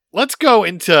 Yeah. Let's go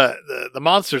into the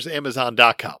monsters,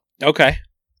 Amazon.com. Okay.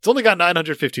 It's only got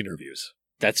 915 reviews.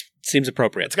 That seems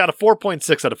appropriate. It's got a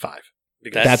 4.6 out of 5.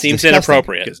 That That's seems disgusting,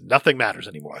 inappropriate. Because nothing matters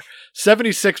anymore.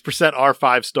 76% are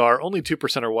 5 star, only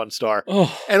 2% are 1 star.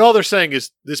 Oh, And all they're saying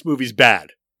is this movie's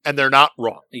bad. And they're not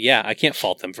wrong. yeah, I can't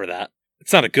fault them for that.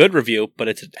 It's not a good review, but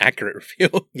it's an accurate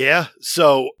review. Yeah,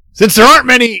 so since there aren't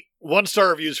many 1-star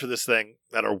reviews for this thing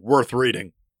that are worth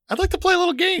reading, I'd like to play a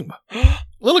little game. A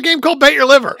little game called Bet Your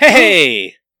Liver.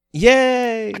 Hey!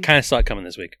 Yay! I kind of saw it coming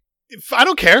this week. I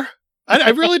don't care. I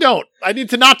really don't. I need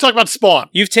to not talk about Spawn.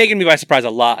 You've taken me by surprise a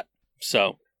lot,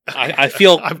 so I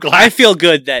feel I'm glad. I feel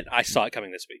good that I saw it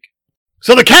coming this week.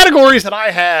 So the categories that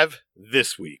I have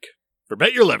this week for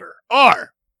Bet Your Liver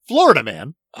are Florida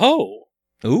Man, Oh.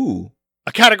 Ooh.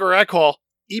 a category I call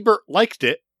Ebert Liked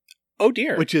It, Oh,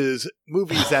 dear. which is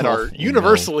movies that Oh, are no.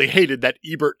 universally hated that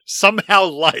Ebert somehow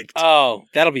liked. Oh,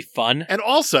 that'll be fun. And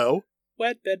also,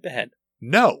 Wet bed behead.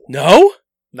 no, No?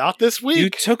 not this You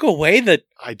week. took away the...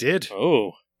 I did.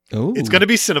 Oh. Ooh. It's going to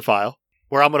be Cinephile,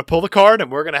 where I'm going to pull the card and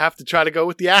we're going to have to try to go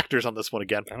with the actors on this one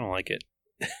again. I don't like it.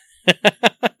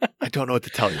 I don't know what to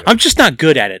tell you. I'm just not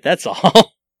good at it, that's all.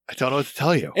 I don't know what to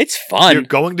tell you. It's You're fun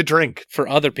going to drink. for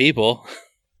other people.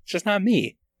 It's just not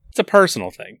me. It's a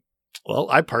personal thing. Well,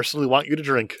 I personally want you to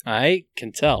drink. I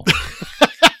can tell.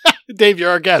 Dave, you're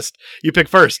our guest. You pick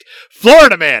first.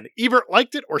 Florida Man, Ebert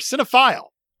Liked It or Cinephile?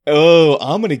 Oh,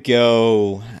 I'm gonna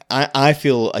go. I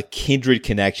feel a kindred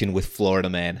connection with Florida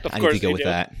Man. Of I need course to go you with do.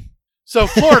 that. So,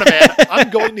 Florida Man, I'm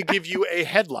going to give you a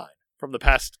headline from the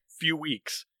past few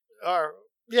weeks. About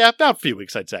a few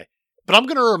weeks, I'd say. But I'm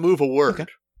going to remove a word. Okay.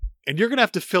 And you're going to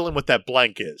have to fill in what that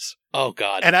blank is. Oh,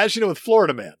 God. And as you know with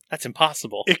Florida Man, That's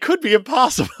impossible. it could be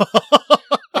impossible.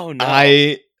 Oh, no.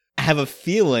 I have a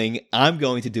feeling I'm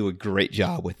going to do a great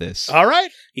job with this. All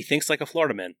right. He thinks like a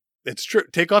Florida man. It's true.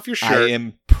 Take off your I shirt.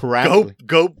 am proud.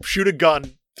 Go shoot a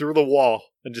gun through the wall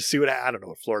and just see what I don't know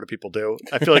what Florida people do.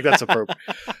 I feel like that's appropriate.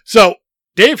 So,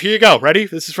 Dave, here you go. Ready?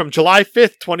 This is from July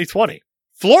 5th, 2020.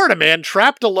 Florida Man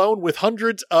trapped alone with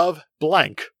hundreds of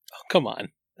blank. Oh, come on.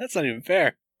 That's not even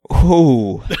fair.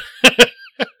 Ooh.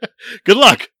 Good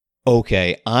luck.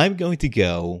 Okay, I'm going to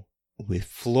go with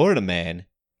Florida Man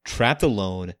trapped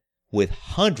alone with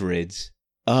hundreds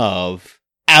of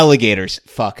alligators.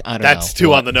 Fuck, I don't know. That's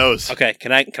two on the nose. Okay,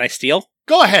 can I steal?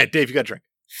 Go ahead, Dave. You got to drink.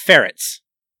 Ferrets.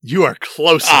 You are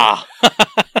close. Ah.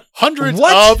 Hundreds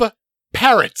What? of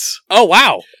parrots. Oh,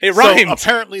 wow. It So rhymed.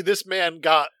 apparently this man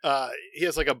got, he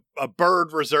has like a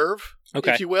bird reserve,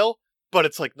 Okay. if you will, but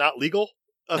it's like not legal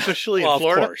officially Well, in of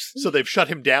Florida. course. So they've shut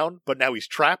him down, but now he's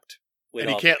trapped. With and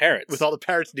he all can't the parrots. with all the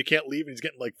parrots, and he can't leave, and he's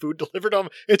getting like food delivered to him.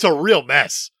 It's a real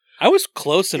mess. I was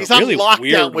close in He's a on really lockdown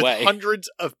weird with way. hundreds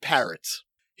of parrots.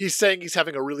 He's saying he's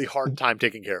having a really hard time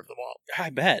taking care of them all. I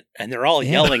bet. And they're all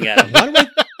Yeah. yelling at him.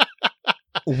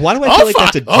 Why do I feel like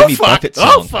that's a Jimmy Buffett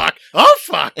Oh song? fuck! Oh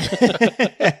fuck!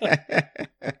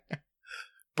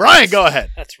 Brian, go ahead.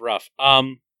 That's rough.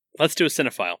 Let's do a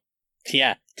cinephile.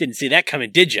 Yeah, didn't see that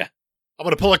coming, did ya? I'm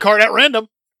going to pull a card at random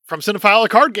from Cinephile, a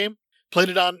card game. Played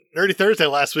it on Nerdy Thursday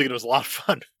last week, and it was a lot of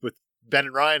fun with Ben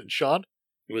and Ryan and Sean.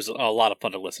 It was a lot of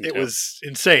fun to listen It to. was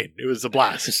insane. It was a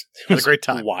blast. It was a great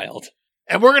time. Wild.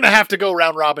 And we're going to have to go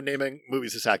round robin naming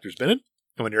movies this actor's been in.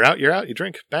 And when you're out, you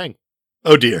drink. Bang.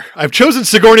 Oh dear. I've chosen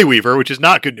Sigourney Weaver, which is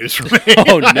not good news for me.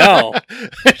 Oh, no.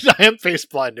 I am face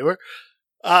blind to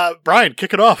her. Brian,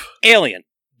 kick it off. Alien.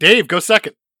 Dave, go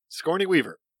second. Sigourney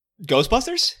Weaver.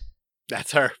 Ghostbusters?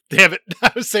 That's her. Damn it.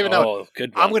 I was saving that one. Oh,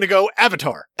 good one. I'm going to go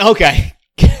Avatar. Okay.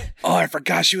 Oh, I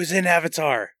forgot she was in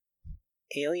Avatar.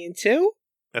 Alien 2?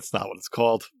 That's not what it's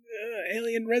called.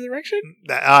 Alien Resurrection?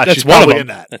 She's probably in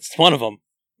that. That's one of them.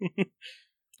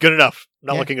 Good enough.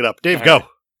 Not Yeah. looking it up. Dave, All go. right.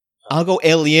 I'll go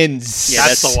Aliens. Yeah,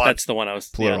 That's the one. That's the one I was...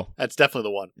 Plural. That's definitely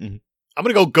the one. Mhm. I'm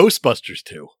going to go Ghostbusters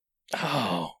 2. Yeah.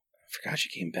 Oh, I forgot she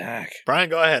came back. Brian,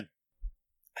 go ahead.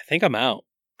 I think I'm out.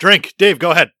 Drink. Dave,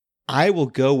 go ahead. I will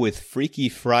go with Freaky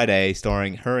Friday,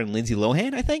 starring her and Lindsay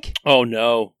Lohan, I think. Oh,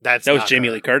 no. That was Jamie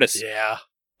Lee Curtis. Yeah.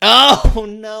 Oh,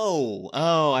 no.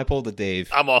 Oh, I pulled a Dave.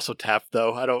 I'm also tapped,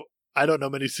 though. I don't know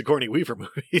many Sigourney Weaver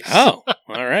movies. Oh,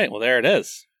 all right. Well, there it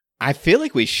is. I feel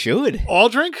like we should. All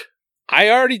drink? I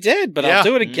already did, but Yeah. I'll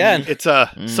do it again. It's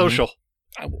social.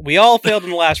 We all failed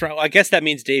in the last round. I guess that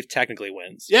means Dave technically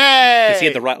wins. Yay! Because he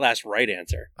had the last right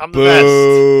answer. I'm the best.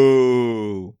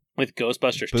 Boo. With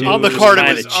Ghostbusters Boo. 2. On the it card,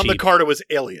 kinda on the cheap. card, it was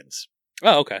Aliens.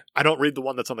 Oh, okay. I don't read the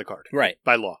one that's on the card Right.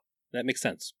 by law. That makes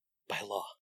sense. By law.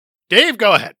 Dave,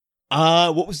 go ahead.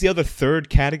 What was the other third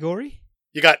category?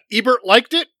 You got Ebert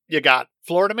liked it. You got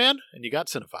Florida Man, and you got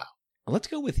Cinephile. Let's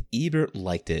go with Ebert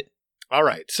liked it. All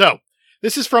right. So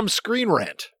this is from Screen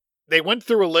Rant. They went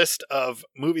through a list of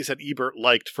movies that Ebert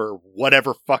liked for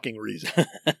whatever fucking reason.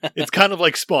 It's kind of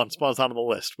like Spawn. Spawn's not on the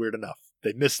list. Weird enough.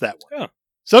 They missed that one. Oh.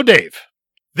 So, Dave,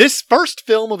 this first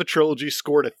film of a trilogy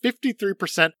scored a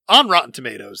 53% on Rotten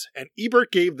Tomatoes, and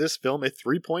Ebert gave this film a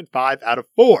 3.5 out of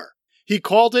 4. He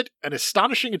called it an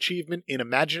astonishing achievement in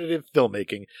imaginative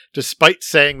filmmaking, despite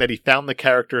saying that he found the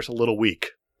characters a little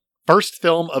weak. First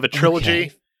film of a trilogy.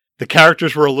 Okay. The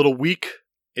characters were a little weak.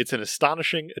 It's an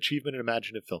astonishing achievement in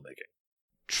imaginative filmmaking.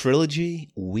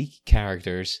 Trilogy, weak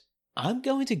characters. I'm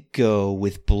going to go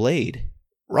with Blade.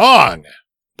 Wrong.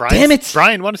 Brian, Damn it.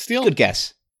 Brian, want to steal? Good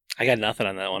guess. I got nothing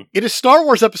on that one. It is Star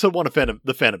Wars Episode 1 of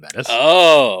The Phantom Menace.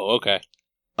 Oh, okay.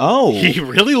 Oh. He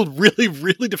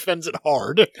really defends it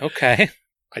hard. Okay.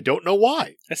 I don't know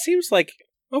why. That seems like,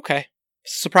 okay.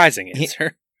 Surprising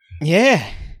answer.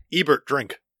 Yeah. Ebert,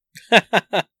 drink.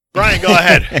 Brian, go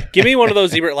ahead. Give me one of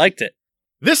those Ebert liked it.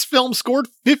 This film scored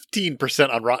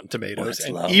 15% on Rotten Tomatoes, that's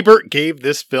and low. Ebert gave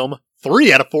this film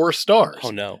 3 out of 4 stars.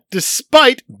 Oh, no.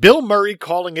 Despite Bill Murray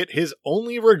calling it his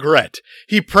only regret,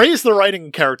 he praised the writing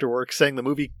and character work, saying the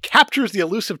movie captures the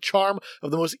elusive charm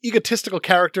of the most egotistical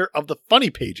character of the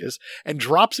funny pages and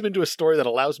drops him into a story that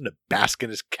allows him to bask in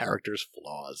his character's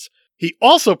flaws. He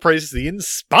also praises the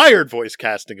inspired voice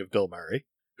casting of Bill Murray,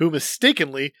 who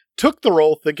mistakenly took the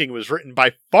role thinking it was written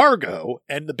by Fargo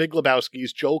and The Big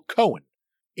Lebowski's Joel Cohen.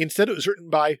 Instead, it was written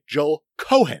by Joel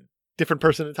Cohen. Different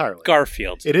person entirely.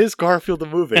 Garfield. It is Garfield the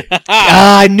movie.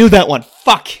 I knew that one.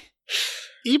 Fuck.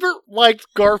 Ebert liked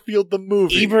Garfield the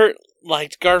movie. Ebert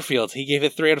liked Garfield. He gave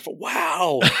it 3 out of 4.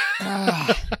 Wow.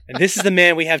 And this is the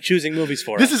man we have choosing movies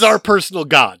for. This us. is our personal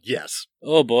god, yes.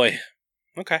 Oh, boy.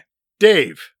 Okay.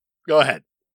 Dave, go ahead.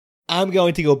 I'm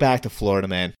going to go back to Florida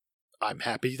Man. I'm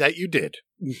happy that you did.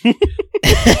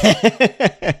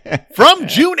 From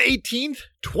June 18th,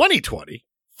 2020,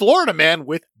 Florida man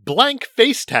with blank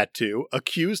face tattoo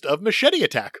accused of machete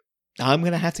attack. I'm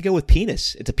going to have to go with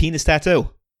penis. It's a penis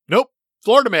tattoo. Nope.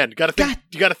 Florida man. You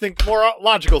gotta think more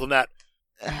logical than that.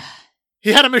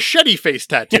 He had a machete face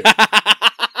tattoo.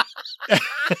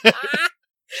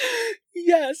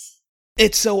 Yes.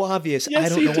 It's so obvious. Yes, I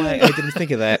don't he know why did. I didn't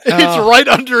think of that. It's right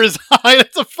under his eye.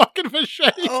 It's a fucking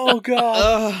machete. Oh,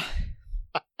 God.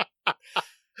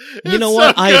 You know It's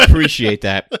what? so I good. appreciate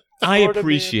that. I Florida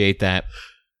appreciate that.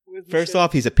 First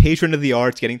off, he's a patron of the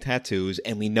arts getting tattoos,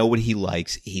 and we know what he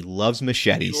likes. He loves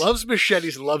machetes. He loves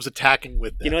machetes and loves attacking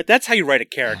with them. You know what? That's how you write a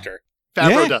character.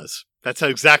 Favreau Yeah. does. That's how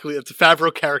exactly. It's a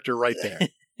Favreau character right there.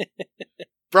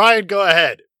 Brian, go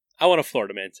ahead. I want a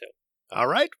Florida man, too. All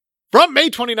right. From May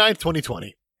 29th,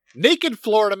 2020, naked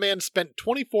Florida man spent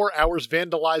 24 hours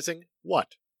vandalizing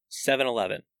what?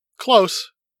 7-Eleven.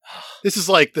 Close. This is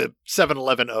like the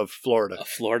 7-Eleven of Florida.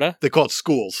 Florida? They call it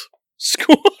schools.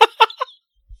 School.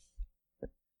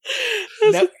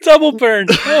 That's a double burn.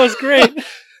 That was great.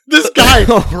 This guy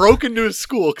broke into his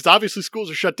school, because obviously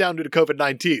schools are shut down due to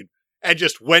COVID-19, and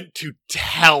just went to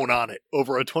town on it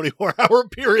over a 24-hour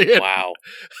period. Wow.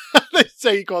 They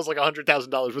say he caused like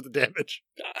 $100,000 worth of damage.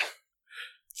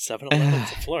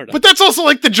 7-Eleven's in Florida. But that's also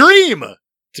like the dream.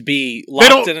 To be They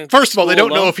locked in a don't. First of all, they school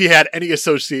don't know alone? if he had any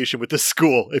association with this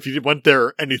school, if he went there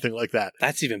or anything like that.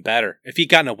 That's even better. If he'd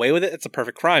gotten away with it, it's a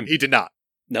perfect crime. He did not.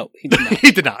 No, he did not.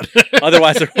 He did not.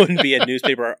 Otherwise, there wouldn't be a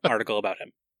newspaper article about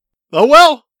him. Oh,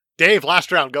 well. Dave, last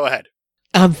round. Go ahead.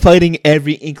 I'm fighting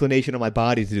every inclination of my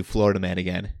body to do Florida Man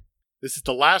again. This is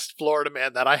the last Florida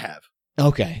man that I have.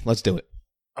 Okay, let's do it.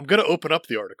 I'm going to open up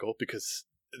the article because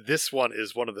this one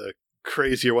is one of the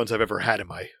crazier ones I've ever had in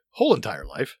my whole entire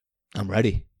life. I'm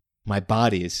ready. My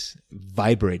body is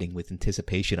vibrating with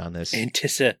anticipation on this.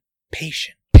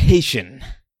 Anticipation. Patient.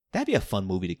 That'd be a fun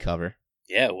movie to cover.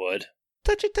 Yeah, it would.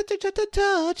 Touch it, touch it, touch it,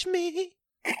 touch me.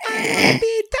 I want to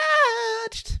be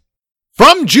touched.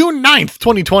 From June 9th,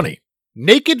 2020.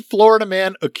 Naked Florida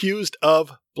man accused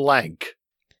of blank.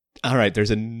 All right,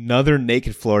 there's another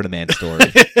naked Florida Man story.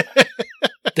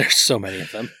 There's so many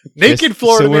of them. Naked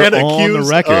Florida so we're man on the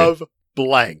accused record. of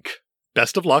blank.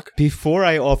 Best of luck. Before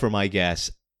I offer my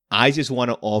guess, I just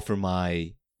want to offer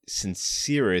my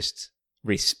sincerest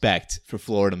respect for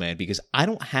Florida Man because I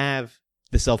don't have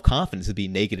the self-confidence to be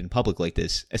naked in public like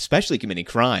this, especially committing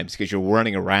crimes because you're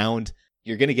running around.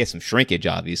 You're going to get some shrinkage,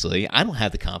 obviously. I don't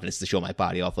have the confidence to show my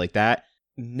body off like that.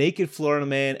 Naked Florida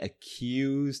Man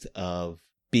accused of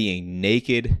being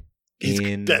naked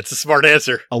in That's a smart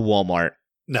answer. a Walmart.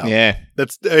 No. Yeah.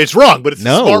 It's wrong, but it's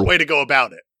No. a smart way to go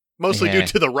about it. Mostly Yeah. due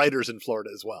to the writers in Florida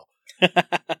as well.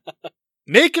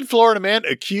 Naked Florida man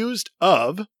accused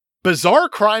of bizarre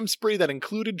crime spree that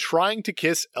included trying to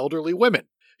kiss elderly women.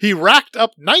 He racked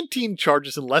up 19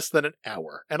 charges in less than an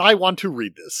hour, and I want to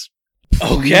read this.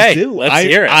 Okay, Please do. let's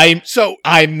hear it. So,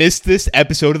 I missed this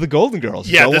episode of the Golden Girls.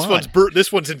 yeah, Go this on.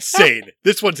 one's insane.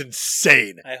 This one's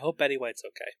insane. I hope Betty White's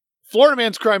okay. Florida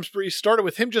man's crime spree started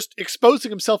with him just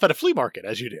exposing himself at a flea market,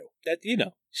 as you do. That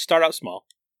start out small.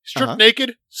 Stripped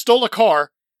naked, stole a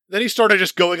car, then he started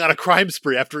just going on a crime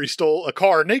spree after he stole a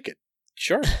car naked.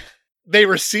 Sure. They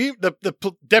received,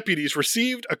 the deputies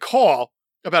received a call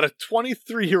about a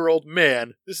 23-year-old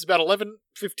man. This is about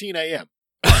 11:15 a.m.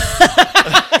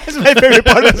 That's my favorite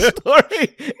part of the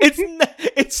story.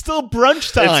 It's still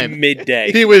brunch time. It's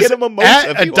midday. He was Get him a mimosa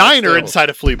if at he a wants diner to. inside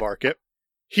a flea market.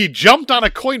 He jumped on a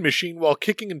coin machine while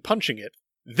kicking and punching it.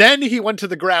 Then he went to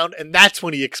the ground, and that's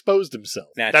when he exposed himself.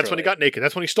 That's when he Naturally. got naked.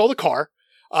 That's when he stole the car.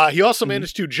 He also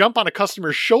managed to jump on a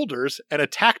customer's shoulders and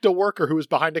attacked a worker who was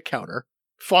behind a counter.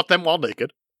 Fought them while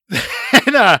naked.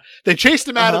 And they chased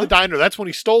him out of the diner. That's when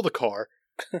he stole the car.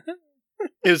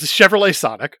 It was a Chevrolet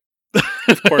Sonic.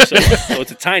 Of course it was. So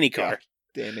it's a tiny car.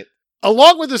 Damn it.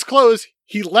 Along with his clothes,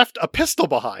 he left a pistol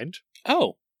behind.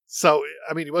 Oh, So,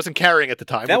 I mean, he wasn't carrying at the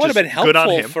time. that which would have is been good on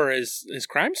helpful him. for his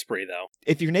crime spree, though.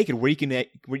 If you're naked, where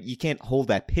you can't hold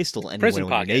that pistol anywhere Prison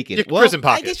when pocket. you're naked. Yeah, prison I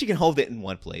pocket. guess you can hold it in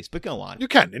one place, but go on. You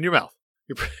can, in your mouth.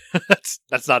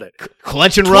 That's not it.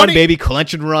 Clench and run, 20 baby.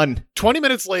 Clench and run. 20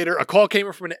 minutes later, a call came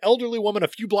in from an elderly woman a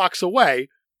few blocks away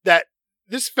that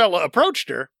this fella approached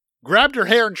her, grabbed her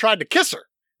hair, and tried to kiss her.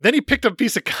 Then he picked up a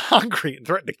piece of concrete and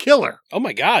threatened to kill her. Oh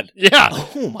my God. Yeah.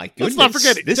 Oh my Let's goodness. not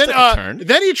forget it. This Then, took a turn.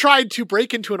 then he tried to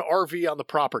break into an RV on the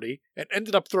property and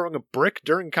ended up throwing a brick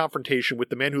during confrontation with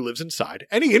the man who lives inside.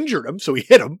 And he injured him, so he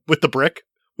hit him with the brick,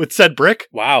 with said brick.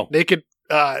 Wow. Naked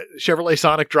Chevrolet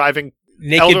Sonic driving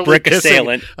Naked elderly brick kissing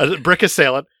assailant. a brick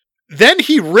assailant. Then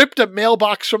he ripped a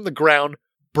mailbox from the ground,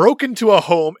 broke into a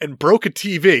home, and broke a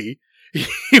TV.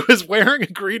 He was wearing a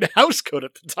green house coat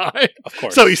at the time. Of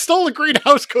course. So he stole a green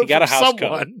house coat He got from a house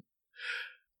someone.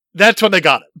 That's when they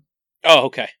got him. Oh,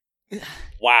 okay.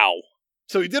 Wow.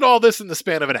 So he did all this in the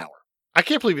span of an hour. I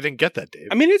can't believe you didn't get that, Dave.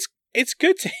 I mean, it's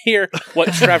good to hear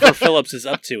what Trevor Phillips is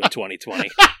up to in 2020.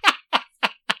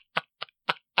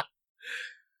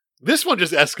 This one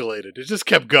just escalated. It just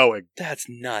kept going. That's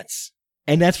nuts.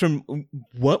 And that's from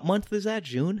what month is that?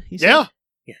 June? He said? Yeah.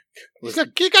 Yeah.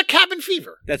 He got cabin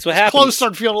fever. That's what His happens. clothes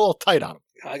started feeling a little tight on him.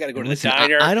 I got to go to the Listen,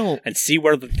 diner I don't. and see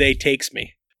where the day takes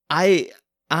me.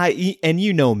 And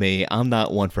you know me, I'm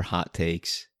not one for hot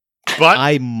takes. But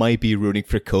I might be rooting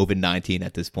for COVID-19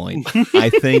 at this point. I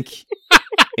think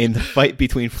in the fight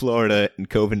between Florida and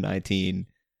COVID-19,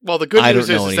 well, the good I news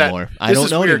don't know is anymore. that I this don't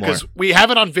is know weird anymore. because we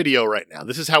have it on video right now.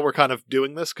 This is how we're kind of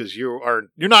doing this because you're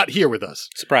not here with us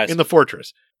Surprise. in the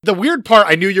fortress. The weird part,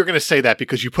 I knew you were going to say that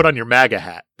because you put on your MAGA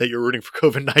hat that you're rooting for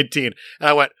COVID-19, and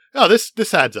I went, "Oh, this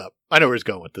adds up. I know where he's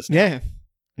going with this." Yeah.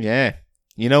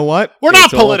 You know what? We're not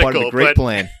It's all part of political, a great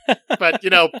plan. But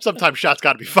sometimes shots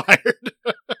got to be fired.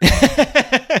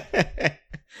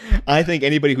 I think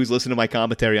anybody who's listened to my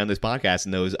commentary on this podcast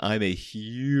knows I'm a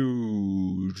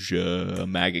huge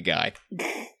MAGA guy.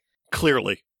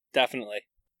 Clearly, Definitely.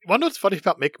 want to know what's funny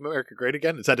about "Make America Great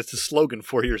Again" is that it's a slogan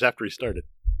 4 years after he started.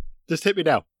 Just hit me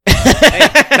now.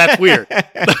 That's weird. Let's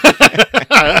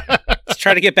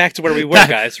try to get back to where we were,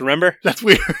 guys. Remember? That's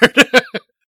weird.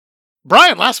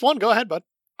 Brian, last one. Go ahead, bud.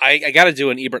 I got to do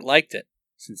an Ebert liked it.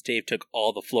 since Dave took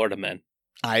all the Florida men.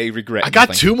 I regret. I got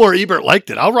nothing. 2 more Ebert liked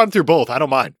it. I'll run through both. I don't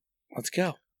mind. Let's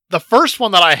go. The first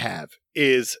one that I have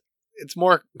is, it's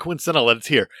more coincidental that it's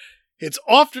here. It's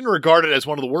often regarded as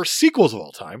one of the worst sequels of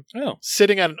all time, Oh.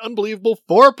 sitting at an unbelievable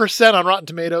 4% on Rotten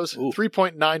Tomatoes, Ooh.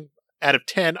 3.9 out of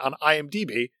 10 on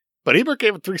IMDb, but Ebert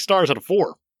gave it 3 stars out of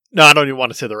 4. No, I don't even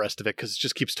want to say the rest of it because it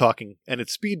just keeps talking, and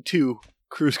it's Speed 2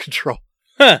 Cruise Control.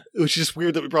 Huh. It was just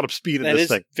weird that we brought up speed in That this is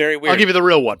thing. very weird. I'll give you the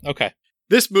real one. Okay.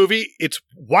 This movie, it's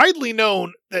widely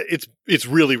known that it's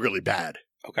really, really bad.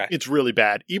 Okay. It's really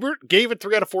bad. Ebert gave it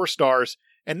 3 out of 4 stars,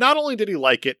 and not only did he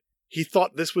like it, he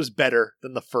thought this was better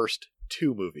than the first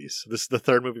 2 movies. This is the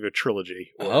third movie of a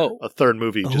trilogy, or Oh. a third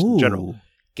movie just in general. Ooh,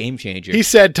 game changer. He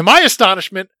said, to my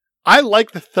astonishment, I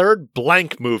like the third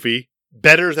blank movie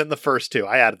better than the first 2.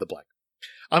 I added the blank.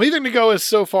 I'm even going to go as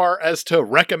so far as to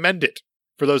recommend it.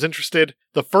 For those interested,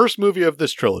 the first movie of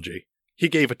this trilogy, he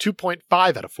gave a 2.5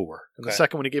 out of 4. And the Okay.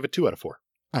 second one, he gave a 2 out of 4.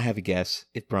 I have a guess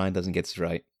if Brian doesn't get this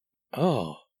right.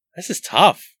 Oh, this is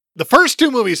tough. The first 2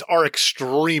 movies are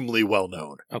extremely well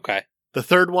known. Okay. The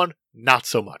third one, not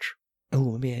so much.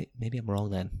 Oh, maybe I'm wrong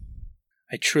then.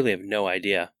 I truly have no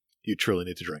idea. You truly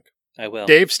need to drink. I will.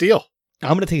 Dave Steele. I'm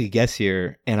going to take a guess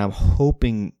here, and I'm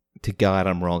hoping to God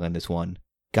I'm wrong on this one.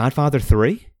 Godfather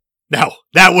 3? No,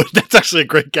 that's actually a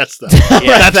great guess though.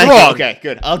 Yeah, that's wrong. Okay,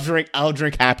 good. I'll drink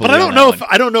happily. But I on don't know that if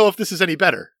I don't know if this is any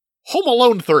better. Home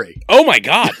Alone 3. Oh my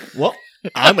God. one. Well,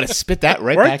 I'm going to spit that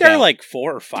right Weren't back there out. like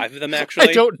 4 or 5 of them actually?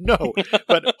 I don't know,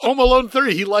 but Home Alone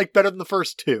 3 he liked better than the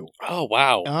first 2. Oh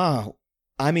wow. Oh,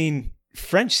 I mean,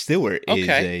 French Stewart is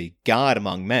Okay. a god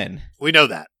among men. We know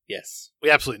that. Yes. We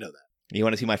absolutely know that. You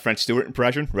want to see my French Stewart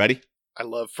impression? Ready? I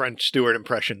love French Stewart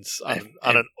impressions on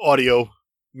And- an audio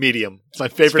medium. It's my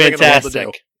favorite thing in the world to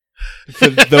do.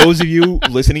 Fantastic. For those of you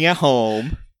listening at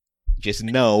home, just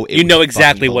know it You was know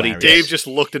exactly fucking what he hilarious. Dave just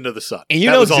looked into the sun. And you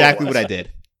That know was all it exactly was. what I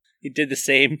did. He did the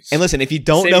same. And listen, if you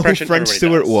don't Same know who impression French everybody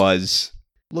Stewart does. was,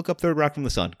 look up Third Rock from the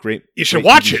Sun. Great. You should great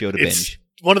watch TV it. show to It's binge.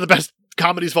 one of the best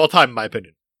comedies of all time, in my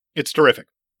opinion. It's terrific.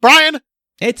 Brian,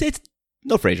 It's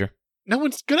no Frasier. no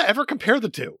one's gonna ever compare the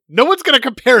two. No one's gonna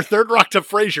compare Third Rock to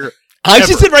Frasier. I Never.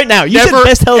 just said right now. You Never, said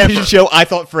best television ever. show. I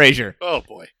thought Frasier. Oh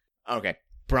boy. Okay,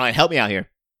 Brian, help me out here.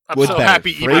 I'm What's so better,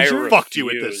 happy Frasier? Ebert fucked you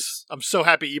with refuse. this. I'm so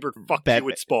happy Ebert fucked Bet- you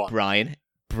with Spawn.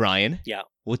 Brian. Yeah.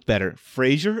 What's better,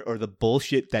 Frasier or the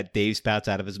bullshit that Dave spouts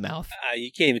out of his mouth?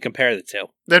 You can't even compare the two.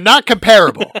 They're not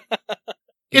comparable.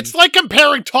 It's like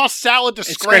comparing tossed salad to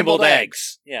It's scrambled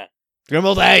eggs. Yeah.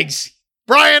 Scrambled eggs.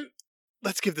 Brian,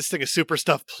 let's give this thing a super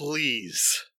stuff,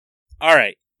 please. All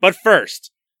right. But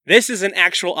first, this is an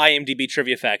actual IMDb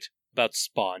trivia fact about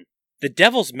Spawn. The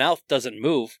devil's mouth doesn't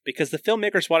move because the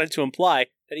filmmakers wanted to imply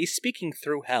that he's speaking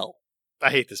through hell. I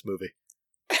hate this movie.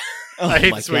 Oh I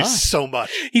hate my this movie God. so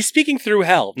much. He's speaking through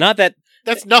hell. Not that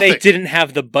That's nothing. they didn't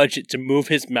have the budget to move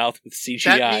his mouth with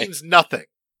CGI. That means nothing.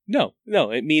 No,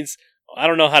 it means I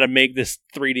don't know how to make this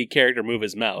 3D character move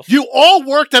his mouth. You all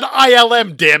worked at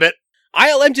ILM, damn it.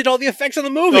 ILM did all the effects on the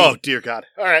movie. Oh, dear God.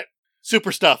 All right.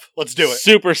 Super stuff. Let's do it.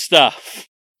 Super stuff.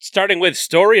 Starting with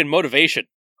story and motivation.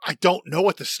 I don't know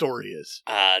what the story is.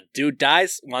 Dude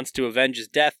dies, wants to avenge his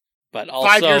death, but also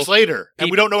 5 years later. And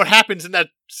peop- we don't know what happens in that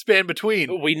span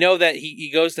between. we know that he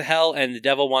goes to hell and the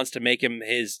devil wants to make him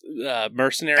his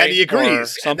mercenary. And he or agrees. And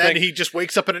something. then he just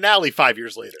wakes up in an alley 5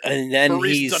 years later. And then for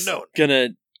reasons he's unknown. gonna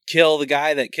kill the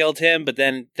guy that killed him, but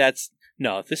then this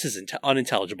is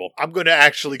unintelligible. I'm going to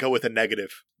actually go with a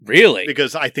negative Really?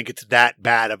 because I think it's that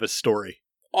bad of a story.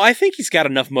 I think he's got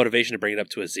enough motivation to bring it up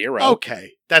to a 0.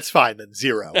 Okay. That's fine then.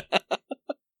 0.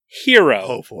 Hero.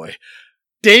 Oh, boy.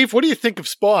 Dave, what do you think of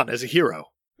Spawn as a hero?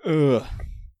 Ugh.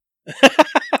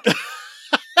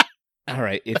 All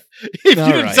right. If If you All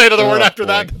didn't right. say another word Oh, after boy.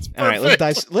 that, that's all right,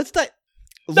 let's perfect.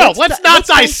 let's not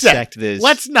dissect. this.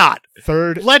 Let's not.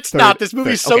 third. Let's third, not. This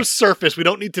movie's third. so Okay. surface. We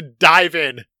don't need to dive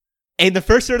in. In the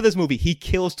first third of this movie, he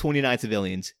kills 29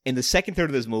 civilians. In the second third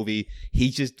of this movie,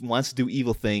 he just wants to do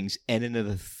evil things. And in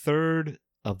the third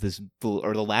of this,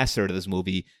 or the last third of this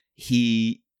movie,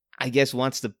 he, I guess,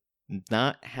 wants to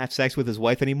not have sex with his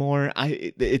wife anymore.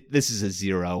 This is a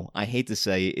 0. I hate to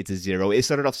say it's a 0. It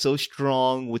started off so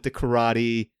strong with the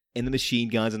karate and the machine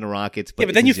guns and the rockets. Yeah,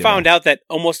 but then you found out that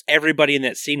almost everybody in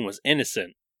that scene was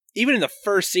innocent. Even in the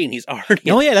first scene, he's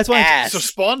already Oh, yeah, that's why. ass. So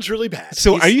Spawn's really bad.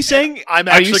 So are you saying I'm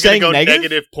are you actually going saying to go negative?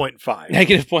 negative 0.5.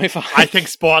 Negative 0.5. I think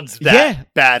Spawn's that Yeah,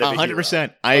 bad of a 100%.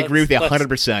 hero. I agree with you Let's-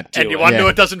 100%. And you do want to Yeah. know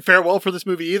what doesn't fare well for this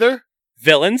movie either?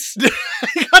 Villains.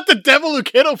 You got the devil who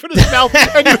can't open his mouth,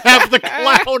 and you have the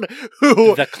clown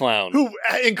who The clown.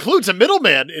 includes a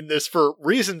middleman in this for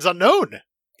reasons unknown.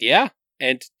 Yeah,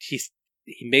 and he's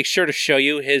He makes sure to show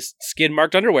you his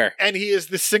skid-marked underwear. And he is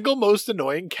the single most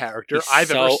annoying character He's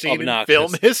I've ever so seen obnoxious. in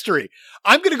film history.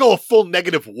 I'm going to go a full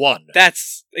 -1.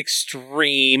 That's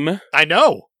extreme. I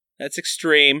know. That's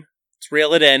extreme. Let's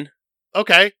reel it in.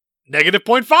 Okay.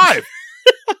 -0.5.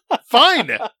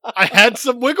 Fine. I had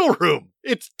some wiggle room.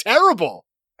 It's terrible.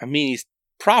 I mean, he's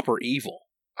proper evil.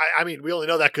 I mean, we only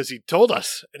know that because he told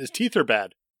us, and his teeth are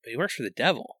bad. But he works for the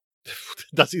devil.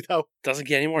 Does he, though? Doesn't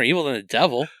get any more evil than the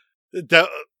devil.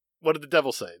 What did the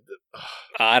devil say?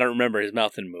 I don't remember. His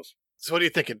mouth didn't move. So what are you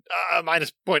thinking?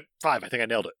 -0.5. I think I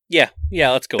nailed Yeah,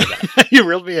 let's go with that. it. You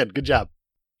reeled me in. Good job.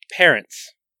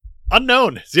 Parents.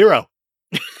 Unknown. 0.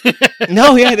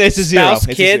 No, yeah, it's a 0. Spouse,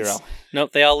 It's kids. a 0.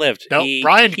 Nope, they all lived. No, he,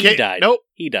 Brian he can't. died. Nope.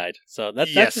 He died. So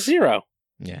that's Yes. a 0.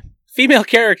 Yeah. Female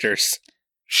characters.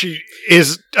 She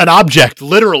is an object,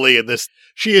 literally, in this.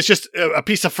 She is just a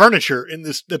piece of furniture in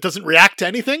this that doesn't react to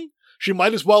anything. She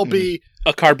might as well be.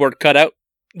 A cardboard cutout.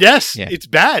 Yes, Yeah. it's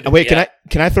bad. Wait, Yeah.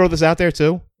 can I throw this out there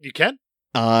too? You can?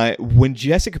 When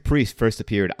Jessica Priest first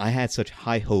appeared, I had such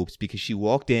high hopes because she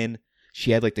walked in.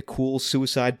 She had like the cool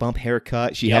suicide bump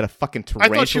haircut. She had a fucking I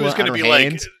tarantula thought she was going to be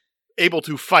hands. able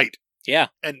to fight Yeah.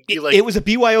 and be It was a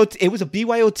BYOT. It was a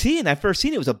BYOT in that first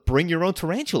scene. It was a bring your own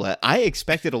tarantula. I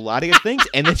expected a lot of good things,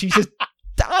 and then she just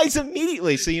dies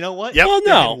immediately. So you know what? Yep. Well,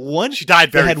 They had no. one. She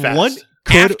died They very had fast. one.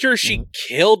 After she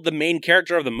killed the main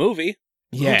character of the movie,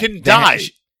 Yeah, didn't they had- die.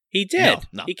 he did.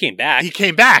 No. He came back. He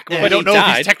came back, but Yeah, we don't he know if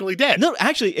died. he's technically dead. No,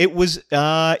 actually, it was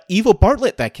Evil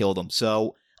Bartlett that killed him.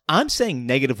 So I'm saying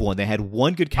 -1. They had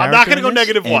one good character. I'm not gonna in go this,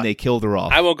 -1. and they killed her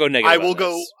off. I won't go negative. I on will this.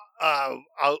 go.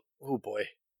 Oh boy,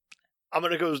 I'm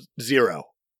gonna go 0.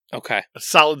 Okay. A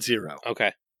solid 0.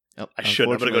 Okay. Oh, I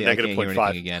shouldn't. I'm gonna go unfortunately, I can't hear -0.5.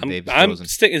 anything again. I'm, Dave's I'm frozen.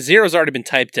 sticking. 0's already been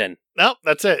typed in. No,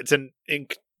 that's it. It's in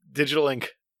ink, digital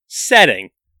ink.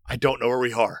 Setting. I don't know where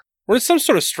we are. We're in some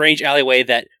sort of strange alleyway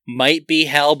that might be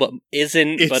hell, but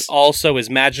isn't, It's but also is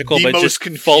magical, the but most just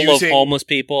full of confusing- homeless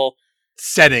people.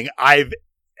 Setting I've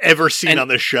ever seen And- on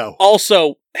this show.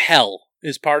 Also, hell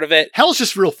is part of it. Hell's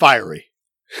just real fiery.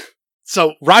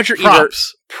 So Roger Ebert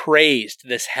props. praised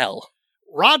this hell.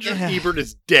 Roger Ebert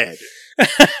is dead.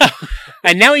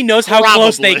 And now he knows how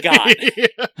close they got.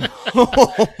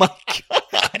 Oh my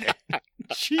god!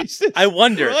 Jesus, I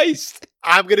wonder. Christ.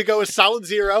 I'm gonna go a solid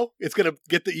 0. It's gonna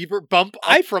get the Ebert bump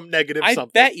up from negative I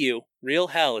something. bet you real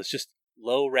hell is just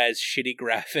low-res shitty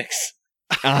graphics.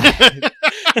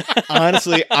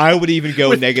 Honestly, I would even go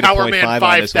With negative Power 0.5 Man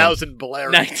on this one. 5000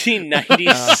 blaring.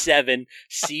 1997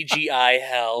 CGI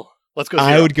hell. Let's go 0.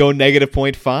 I would go negative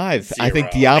 0.5. I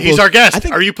think Zero. Diablo. He's our guest. I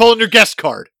think, Are you pulling your guest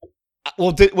card?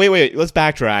 well, wait. Let's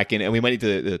backtrack, and we might need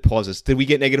to pause this. Did we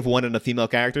get -1 on the female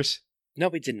characters? No,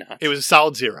 we did not. It was a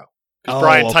solid 0. Because Oh,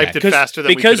 Brian okay. typed it faster than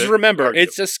we Because could remember, argue.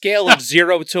 it's a scale of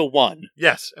 0 to 1.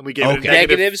 Yes, and we gave Okay. it a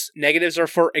negative. Negatives are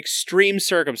for extreme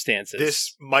circumstances.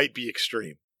 This might be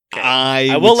extreme. Okay. I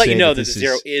I will would let you say know that the this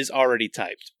 0 is already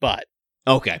typed, but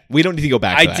Okay, we don't need to go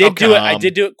back. I to that. did do it. Um, I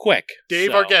did do it quick.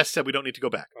 Dave, so- our guest, said we don't need to go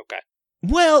back. Okay.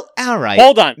 Well, all right.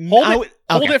 Hold on. Hold I it. would-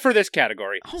 Hold okay. it for this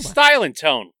category. Hold on. Style and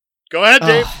tone. Go ahead,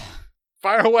 Dave. Ugh.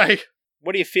 Fire away.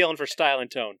 What are you feeling for style and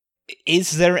tone?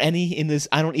 Is there any in this?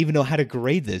 I don't even know how to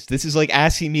grade this. This is like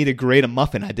asking me to grade a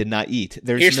muffin I did not eat.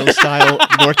 There's Here's- no style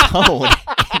nor tone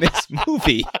in this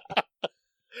movie.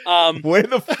 Where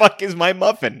the fuck is my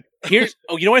muffin? Here's.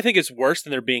 Oh, you know what I think is worse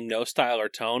than there being no style or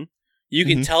tone? You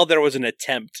can Mhm. tell there was an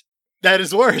attempt. That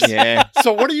is worse. Yeah.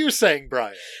 So what are you saying,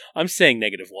 Brian? I'm saying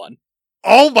 -1.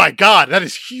 Oh my God, that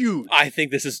is huge. I think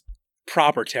this is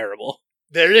proper terrible.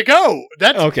 There you go.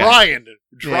 That's Okay. Brian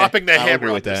dropping the I'll hammer agree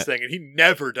on with this that. thing, and he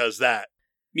never does that.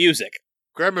 Music.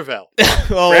 Graham Revell.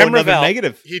 Oh, Graham another Revell.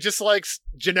 negative. He just likes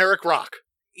generic rock.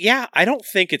 Yeah, I don't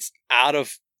think it's out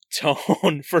of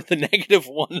tone for the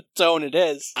 -1 tone it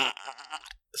is.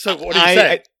 So what do you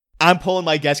say? I'm pulling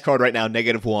my guest card right now.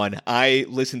 -1. I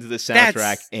listened to the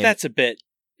soundtrack. and That's a bit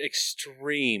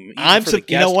extreme. Even I'm. for the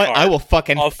You know guest what? card. I will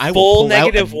fucking. A I will full pull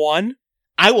out -1.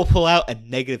 I will pull out a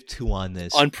 -2 on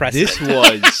this. Unprecedented.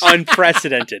 This was.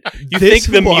 Unprecedented. You This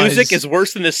think the was- music is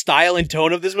worse than the style and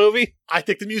tone of this movie? I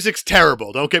think the music's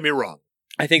terrible. Don't get me wrong.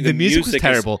 I think The music was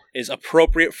terrible. is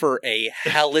appropriate for a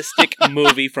hellistic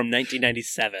movie from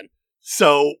 1997.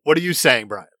 So what are you saying,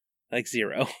 Brian? Like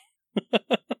 0.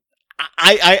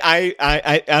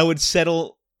 I would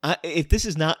settle if this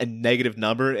is not a negative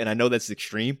number, and I know that's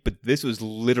extreme, but this was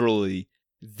literally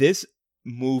this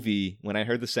movie. When I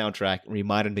heard the soundtrack,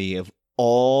 reminded me of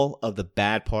all of the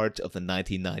bad parts of the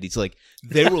 1990s. Like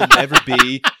there will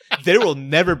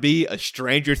never be a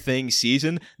Stranger Things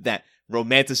season that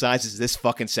romanticizes this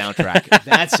fucking soundtrack.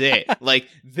 That's it. Like,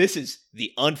 this is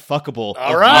the unfuckable.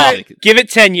 All of right. music. Give it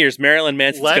 10 years. Marilyn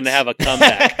Manson's Let's- going to have a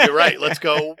comeback. You're right. Let's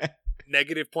go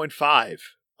negative 0.5.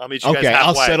 I'll meet you Okay, guys I'll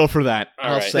halfway. settle for that. All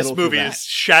I'll right. settle This movie for that. is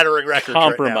shattering records right now.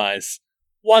 Compromise.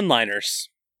 One-liners.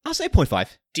 I'll say 0.5.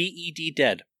 D.E.D.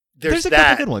 dead. There's a that.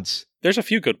 couple good ones. There's a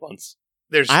few good ones.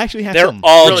 There's I actually have They're some.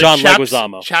 all really John chaps,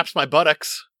 Leguizamo. Chaps my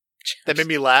buttocks. That made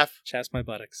me laugh. Chaps my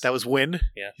buttocks. That was Win.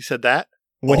 Yeah. He said that.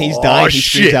 When he's Oh, dying, he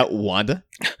screams shit. out Wanda.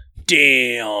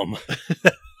 Damn.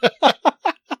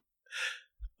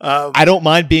 I don't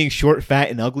mind being short, fat,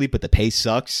 and ugly, but the pace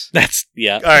sucks. That's,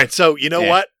 yeah. All right, so you know Yeah.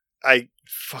 what? I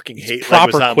fucking It's hate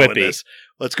proper Leguizamo in quippy. this.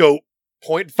 Let's go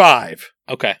 0.5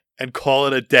 Okay. and call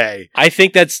it a day. I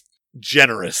think that's,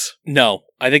 Generous. no,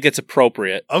 I think it's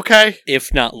appropriate, Okay.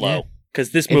 if not Yeah. low.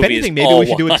 Because this If movie anything, is maybe all we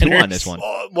should do a 2 on one-liners. this one.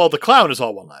 Well, the clown is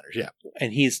all one-liners. Yeah,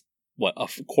 And he's, what,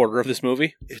 quarter of this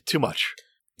movie? too much.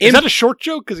 Im- Is that a short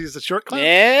joke? Because he's a short clown.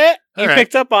 Yeah, you All right.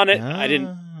 picked up on it. I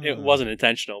didn't. It Ah. wasn't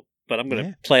intentional, but I'm going to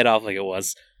Yeah. play it off like it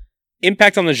was.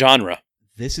 Impact on the genre.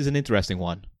 This is an interesting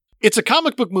one. It's a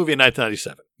comic book movie in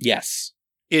 1997. Yes.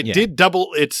 It Yeah. did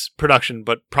double its production,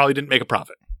 but probably didn't make a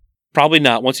profit. Probably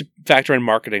not. Once you factor in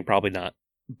marketing, probably not.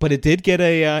 But it did get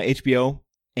a HBO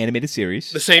animated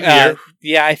series. The same year.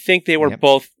 Yeah, I think they were Yep.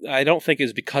 both. I don't think it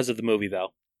was because of the movie,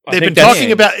 though. I They've think been that's-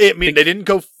 talking about it. I mean, they didn't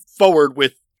go forward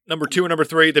with number 2 and number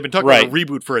 3. They've been talking about a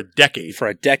reboot for a decade. for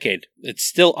a decade. It's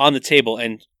still on the table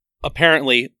and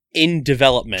apparently in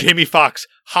development. Jamie Foxx,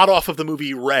 hot off of the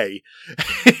movie Ray,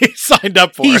 signed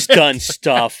up for He's it. done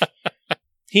stuff.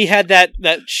 He had that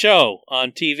show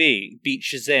on TV, Beat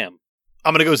Shazam.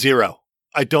 I'm going to go 0.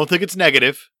 I don't think it's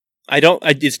negative.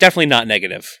 It's definitely not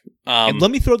negative. And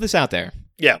let me throw this out there.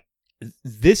 Yeah.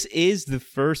 This is the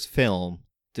first film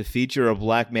to feature a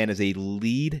black man as a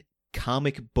lead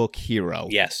comic book hero.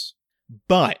 Yes.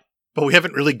 But, But we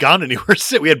haven't really gone anywhere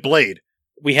since. We had Blade.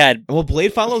 We had well,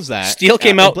 Blade follows that. Steel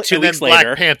came out Bla- 2 and then weeks Black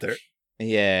later. Panther.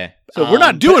 Yeah. So we're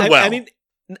not but doing I well. mean,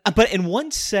 but in one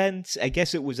sense, I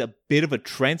guess it was a bit of a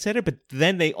trendsetter, but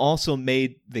then they also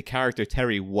made the character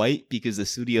Terry white because the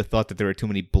studio thought that there were too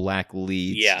many black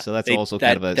leads. Yeah, So that's they- also that-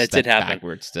 kind of a that step did happen.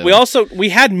 backwards. Too. We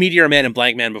had Meteor Man and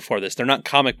Blank Man before this. They're not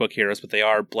comic book heroes, but they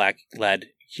are black-led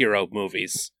hero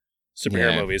movies,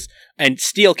 superhero Yeah. movies. And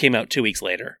Steel came out 2 weeks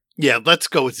later. Yeah, let's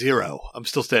go with 0. I'm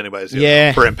still standing by 0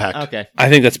 Yeah. for Impact. Okay. I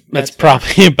think that's That's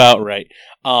probably about right.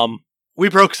 We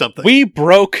broke something. We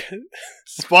broke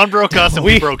Spawn broke us and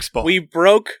we broke Spawn. we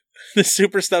broke the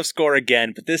Super Stuff score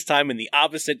again, but this time in the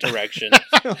opposite direction.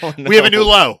 Oh, We have a new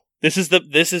low. This is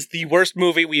the worst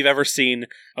movie we've ever seen,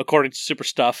 according to Super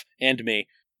Stuff and me.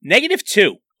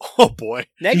 -2. Oh, boy.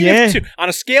 -2. On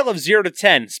a scale of 0 to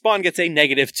 10, Spawn gets a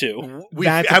 -2.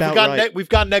 That's about right. We've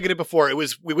gone negative before. It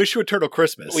was We Wish You a Turtle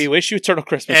Christmas. We Wish You Eternal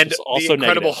Christmas and was also The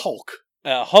Incredible negative. Hulk.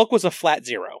 Hulk was a flat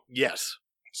 0. Yes.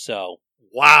 So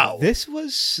Wow. This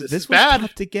was This this is was bad.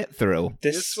 tough to get through.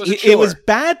 This was It was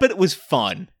bad, but it was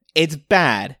fun. It's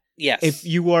bad. yes. If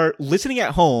you are listening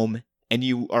at home and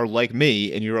you are like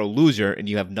me and you're a loser and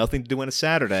you have nothing to do on a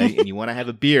Saturday and you want to have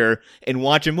a beer and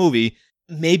watch a movie,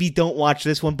 maybe don't watch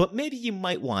this one, but maybe you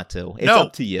might want to. It's No.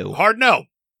 up to you. Hard no.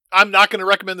 I'm not going to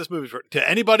recommend this movie to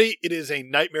anybody. It is a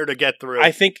nightmare to get through.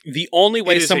 I think the only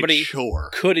way It is somebody a chore.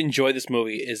 could enjoy this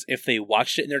movie is if they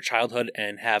watched it in their childhood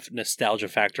and have nostalgia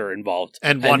factor involved.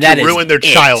 And want that to is ruin their it.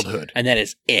 childhood. And that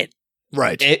is it.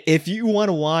 Right. If you want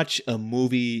to watch a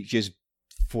movie just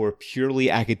for purely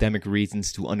academic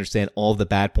reasons to understand all the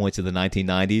bad points of the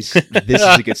 1990s, this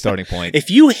is a good starting point. If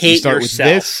you hate You start yourself,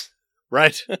 with this.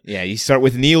 Right. Yeah, you start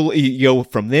with you go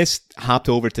from this, hopped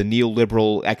over to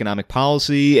neoliberal economic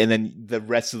policy, and then the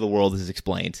rest of the world is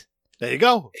explained. There you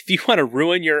go. if you want to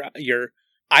ruin your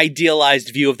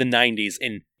idealized view of the 90s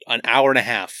in an hour and a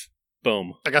half,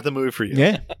 boom. I got the movie for you.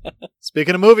 Yeah.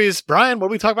 Speaking of movies, Brian, what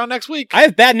do we talk about next week? I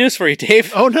have bad news for you,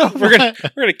 Dave. Oh, no. we're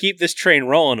gonna keep this train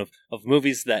rolling of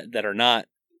movies that are not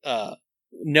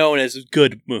known as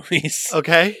good movies.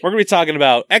 Okay. We're gonna be talking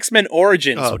about X-Men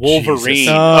Origins Oh, Wolverine.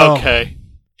 Jesus. Oh. Okay.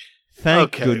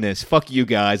 Thank Okay. goodness. Fuck you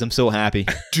guys. I'm so happy.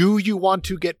 Do you want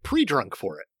to get pre-drunk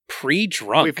for it?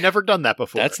 Pre-drunk. We've never done that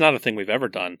before. That's not a thing we've ever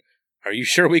done. Are you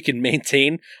sure we can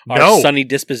maintain our No. sunny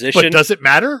disposition? But does it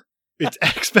matter? It's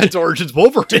X-Men Origins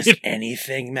Wolverine. Does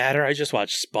anything matter? I just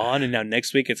watched Spawn, and now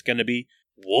next week it's going to be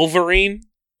Wolverine.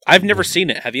 I've never seen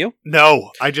it. Have you?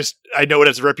 No, I know it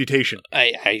has a reputation.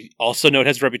 I also know it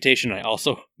has a reputation. I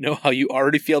also know how you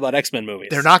already feel about X-Men movies.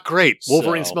 They're not great.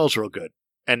 Wolverine So- smells real good.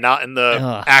 And not in the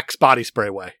Ugh. Axe body spray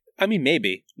way. I mean,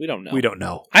 maybe. We don't know. We don't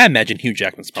know. I imagine Hugh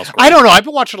Jackman smells great. I don't know. I've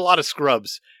been watching a lot of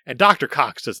Scrubs, and Dr.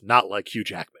 Cox does not like Hugh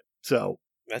Jackman. So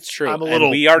That's true. I'm a And little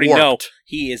we already know warped.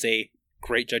 he is a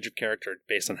great judge of character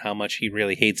based on how much he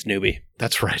really hates Newbie.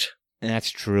 That's right. That's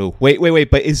true. Wait.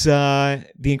 But is the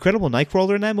Incredible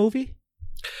Nightcrawler in that movie?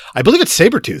 I believe it's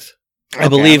Sabretooth. I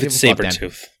believe I'll it's give a fuck then.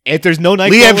 Sabretooth. If there's no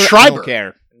Nightcrawler, Liev I Schreiber. don't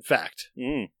care. In fact.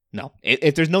 No.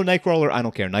 If there's no Nightcrawler, I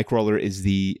don't care. Nightcrawler is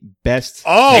the best.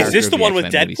 Oh, character Is this of the one with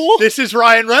X-Men Deadpool? movies. This is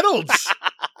Ryan Reynolds.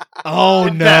 Oh,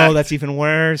 In no. fact. That's even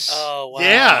worse. Oh, wow.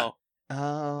 Yeah.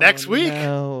 Oh, Next week.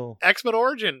 no. X-Men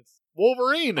Origins.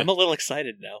 Wolverine. I'm a little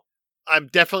excited now. I'm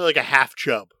definitely like a half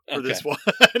chub for Okay. this one.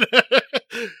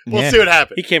 We'll Yeah. see what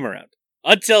happens. He came around.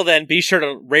 Until then, be sure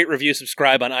to rate, review,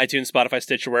 subscribe on iTunes, Spotify,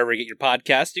 Stitcher, wherever you get your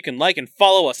podcasts. You can like and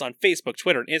follow us on Facebook,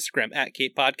 Twitter, and Instagram at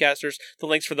Cape Podcasters. The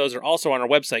links for those are also on our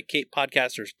website,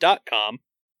 capepodcasters.com.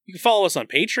 You can follow us on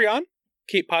Patreon,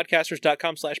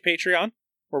 capepodcasters.com/Patreon,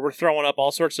 where we're throwing up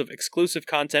all sorts of exclusive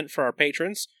content for our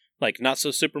patrons, like Not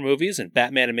So Super Movies and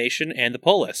Batman Animation and the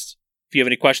Pull List. If you have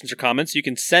any questions or comments, you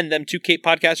can send them to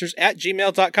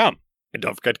capepodcasters@gmail.com. And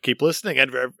don't forget to keep listening.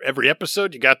 Every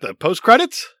episode, you got the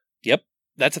post-credits. Yep,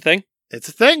 that's a thing. It's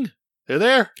a thing. They're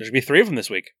there. There's going to be 3 of them this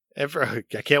week. I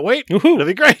can't wait. Woohoo! It'll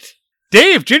be great.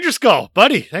 Dave, Ginger Skull,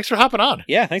 buddy, thanks for hopping on.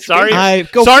 Yeah, thanks for Sorry. being here.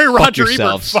 Sorry, fuck Roger Ebert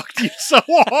yourselves. fucked you so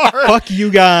hard. Fuck you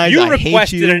guys. You I hate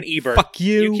requested you. an Ebert. Fuck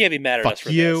you. You can't be mad at Fuck us for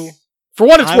you. this. For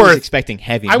what it's I was worth, expecting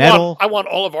heavy I metal. want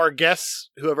all of our guests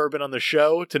who have ever been on the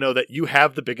show to know that you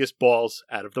have the biggest balls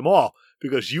out of them all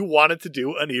because you wanted to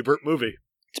do an Ebert movie.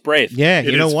 It's brave. Yeah, It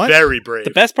you know is what? very brave.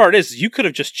 The best part is you could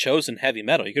have just chosen heavy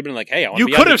metal. You could have been like, hey, I want to You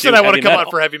be could on have to said do I want to heavy come metal.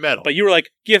 on for heavy metal. But you were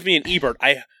like, give me an Ebert.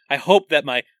 I hope that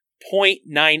my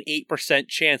 0.98%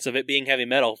 chance of it being heavy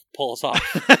metal pays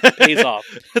off.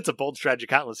 It's a bold strategy.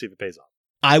 Let's see if it pays off.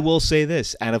 I will say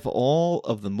this. Out of all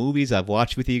of the movies I've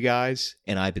watched with you guys,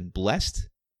 and I've been blessed,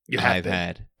 I've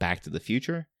had Back to the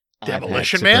Future,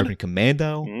 Demolition I've had Man? Suburban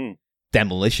Commando, Mm.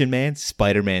 Demolition Man,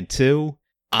 Spider-Man 2.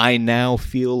 I now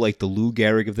feel like the Lou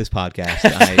Gehrig of this podcast.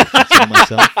 I consider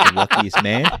myself the luckiest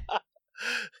man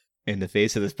in the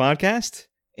face of this podcast,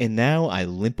 and now I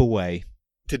limp away.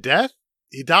 To death?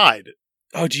 He died.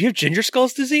 Oh, do you have Ginger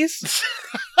Skull's disease?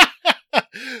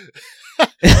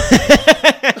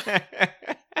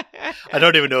 I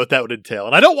don't even know what that would entail,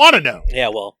 and I don't want to know. Yeah,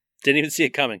 well, didn't even see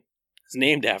it coming. It's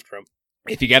named after him.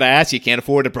 If you gotta ask, you can't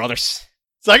afford it, brothers.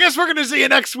 So I guess we're going to see you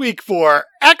next week for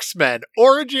X-Men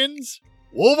Origins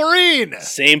Wolverine.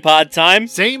 Same pod time.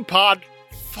 Same pod.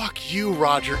 Fuck you,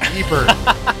 Roger Ebert.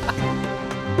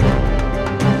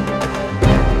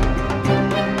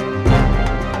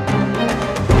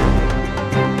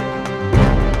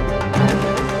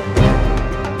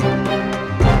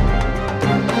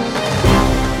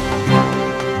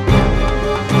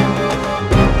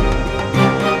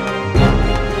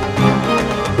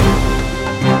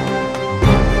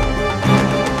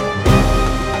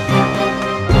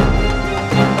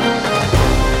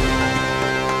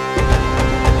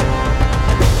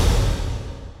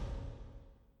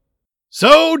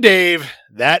 So, Dave,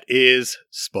 that is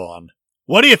Spawn.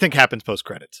 What do you think happens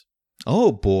post-credits?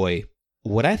 Oh boy.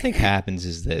 What I think happens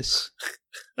is this.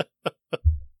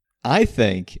 I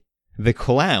think the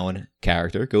clown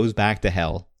character goes back to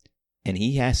hell and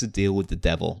he has to deal with the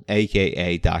devil,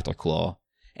 aka Dr. Claw.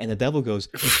 And the devil goes,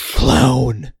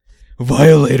 "Clown,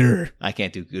 violator." I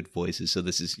can't do good voices, so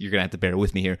you're gonna have to bear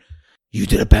with me here. "You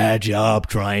did a bad job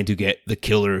trying to get the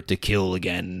killer to kill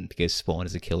again," because Spawn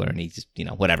is a killer and he's just,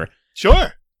 whatever.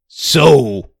 Sure.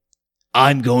 "So,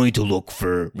 I'm going to look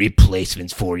for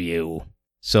replacements for you."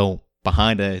 So,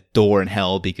 behind a door in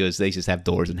hell, because they just have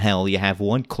doors in hell, you have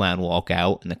one clown walk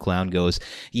out, and the clown goes,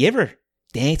 "You ever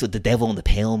dance with the devil in the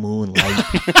pale moonlight?"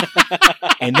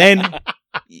 And then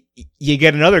you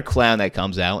get another clown that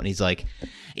comes out, and he's like,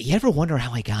 "You ever wonder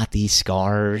how I got these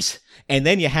scars?" And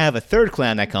then you have a third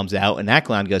clown that comes out, and that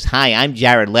clown goes, "Hi, I'm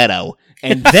Jared Leto."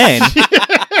 And then...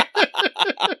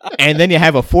 And then you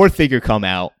have a fourth figure come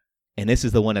out, and this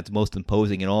is the one that's most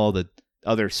imposing, and all the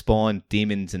other Spawn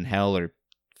demons in hell are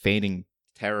feigning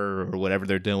terror or whatever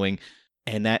they're doing.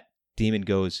 And that demon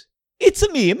goes, "It's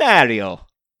me, Mario."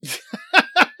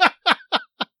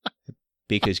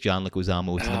 Because John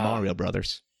Leguizamo was in the Mario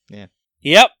Brothers. Yeah.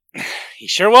 Yep, he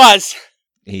sure was.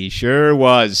 He sure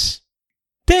was.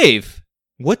 Dave,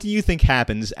 what do you think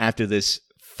happens after this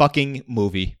fucking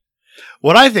movie?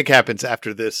 What I think happens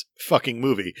after this fucking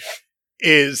movie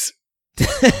is...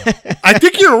 I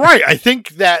think you're right. I think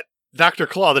that Dr.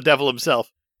 Claw, the devil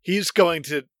himself, he's going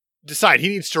to decide he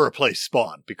needs to replace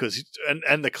Spawn because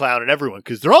and the clown and everyone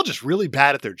because they're all just really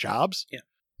bad at their jobs. Yeah.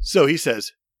 So he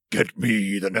says, "Get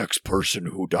me the next person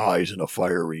who dies in a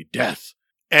fiery death."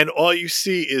 And all you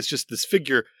see is just this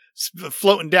figure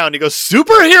floating down. He goes,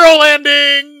 "Superhero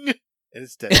landing!" And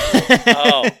it's dead.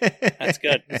 Oh, that's That's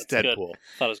good. It's That's good. Deadpool.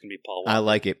 Thought it was gonna be Paul Walker. I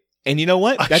like it. And you know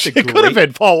what? That's a It could have great.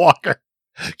 been Paul Walker.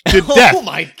 To death. Oh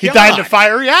my god! He died in a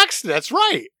fiery accident. That's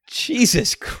right.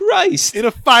 Jesus Christ! In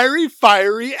a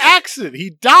fiery accident.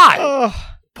 He died. Oh.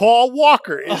 Paul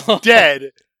Walker is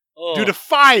dead Oh. due to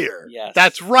fire. Yes.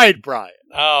 That's right, Brian.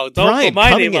 Oh, don't Brian, put my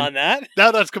coming name in- on that.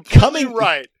 That's completely Coming-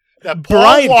 right. That Paul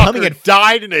Brian Walker coming in-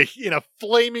 died in a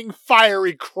flaming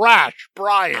fiery crash.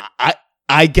 Brian.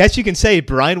 I guess you can say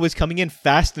Brian was coming in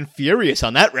fast and furious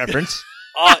on that reference.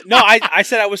 No, I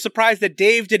said I was surprised that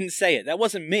Dave didn't say it. That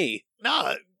wasn't me.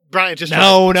 No, Brian just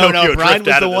No. Tokyo Brian Drift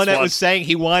was out the of one this that was saying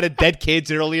he wanted dead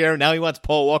kids earlier. Now he wants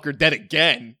Paul Walker dead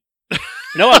again.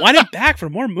 No, I want him back for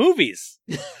more movies.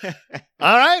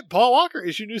 All right, Paul Walker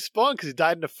is your new Spawn because he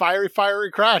died in a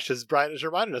fiery crash, as Brian has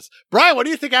reminded us. Brian, what do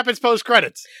you think happens post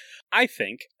credits? I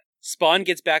think Spawn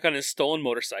gets back on his stolen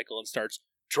motorcycle and starts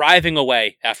driving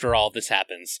away after all this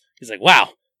happens. He's like, wow,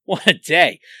 what a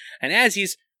day. And as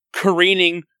he's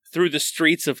careening through the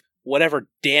streets of whatever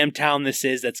damn town this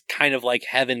is, that's kind of like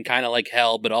heaven, kind of like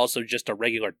hell, but also just a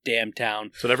regular damn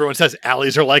town, So what everyone says,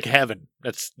 alleys are like heaven.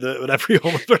 That's what every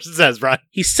homeless person says, Brian.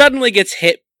 he suddenly gets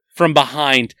hit from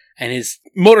behind and his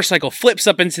motorcycle flips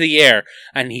up into the air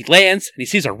and he lands and he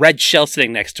sees a red shell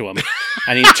sitting next to him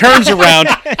and he turns around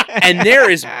and there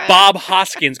is Bob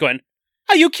Hoskins going,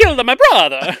 "Oh, you killed my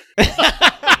brother."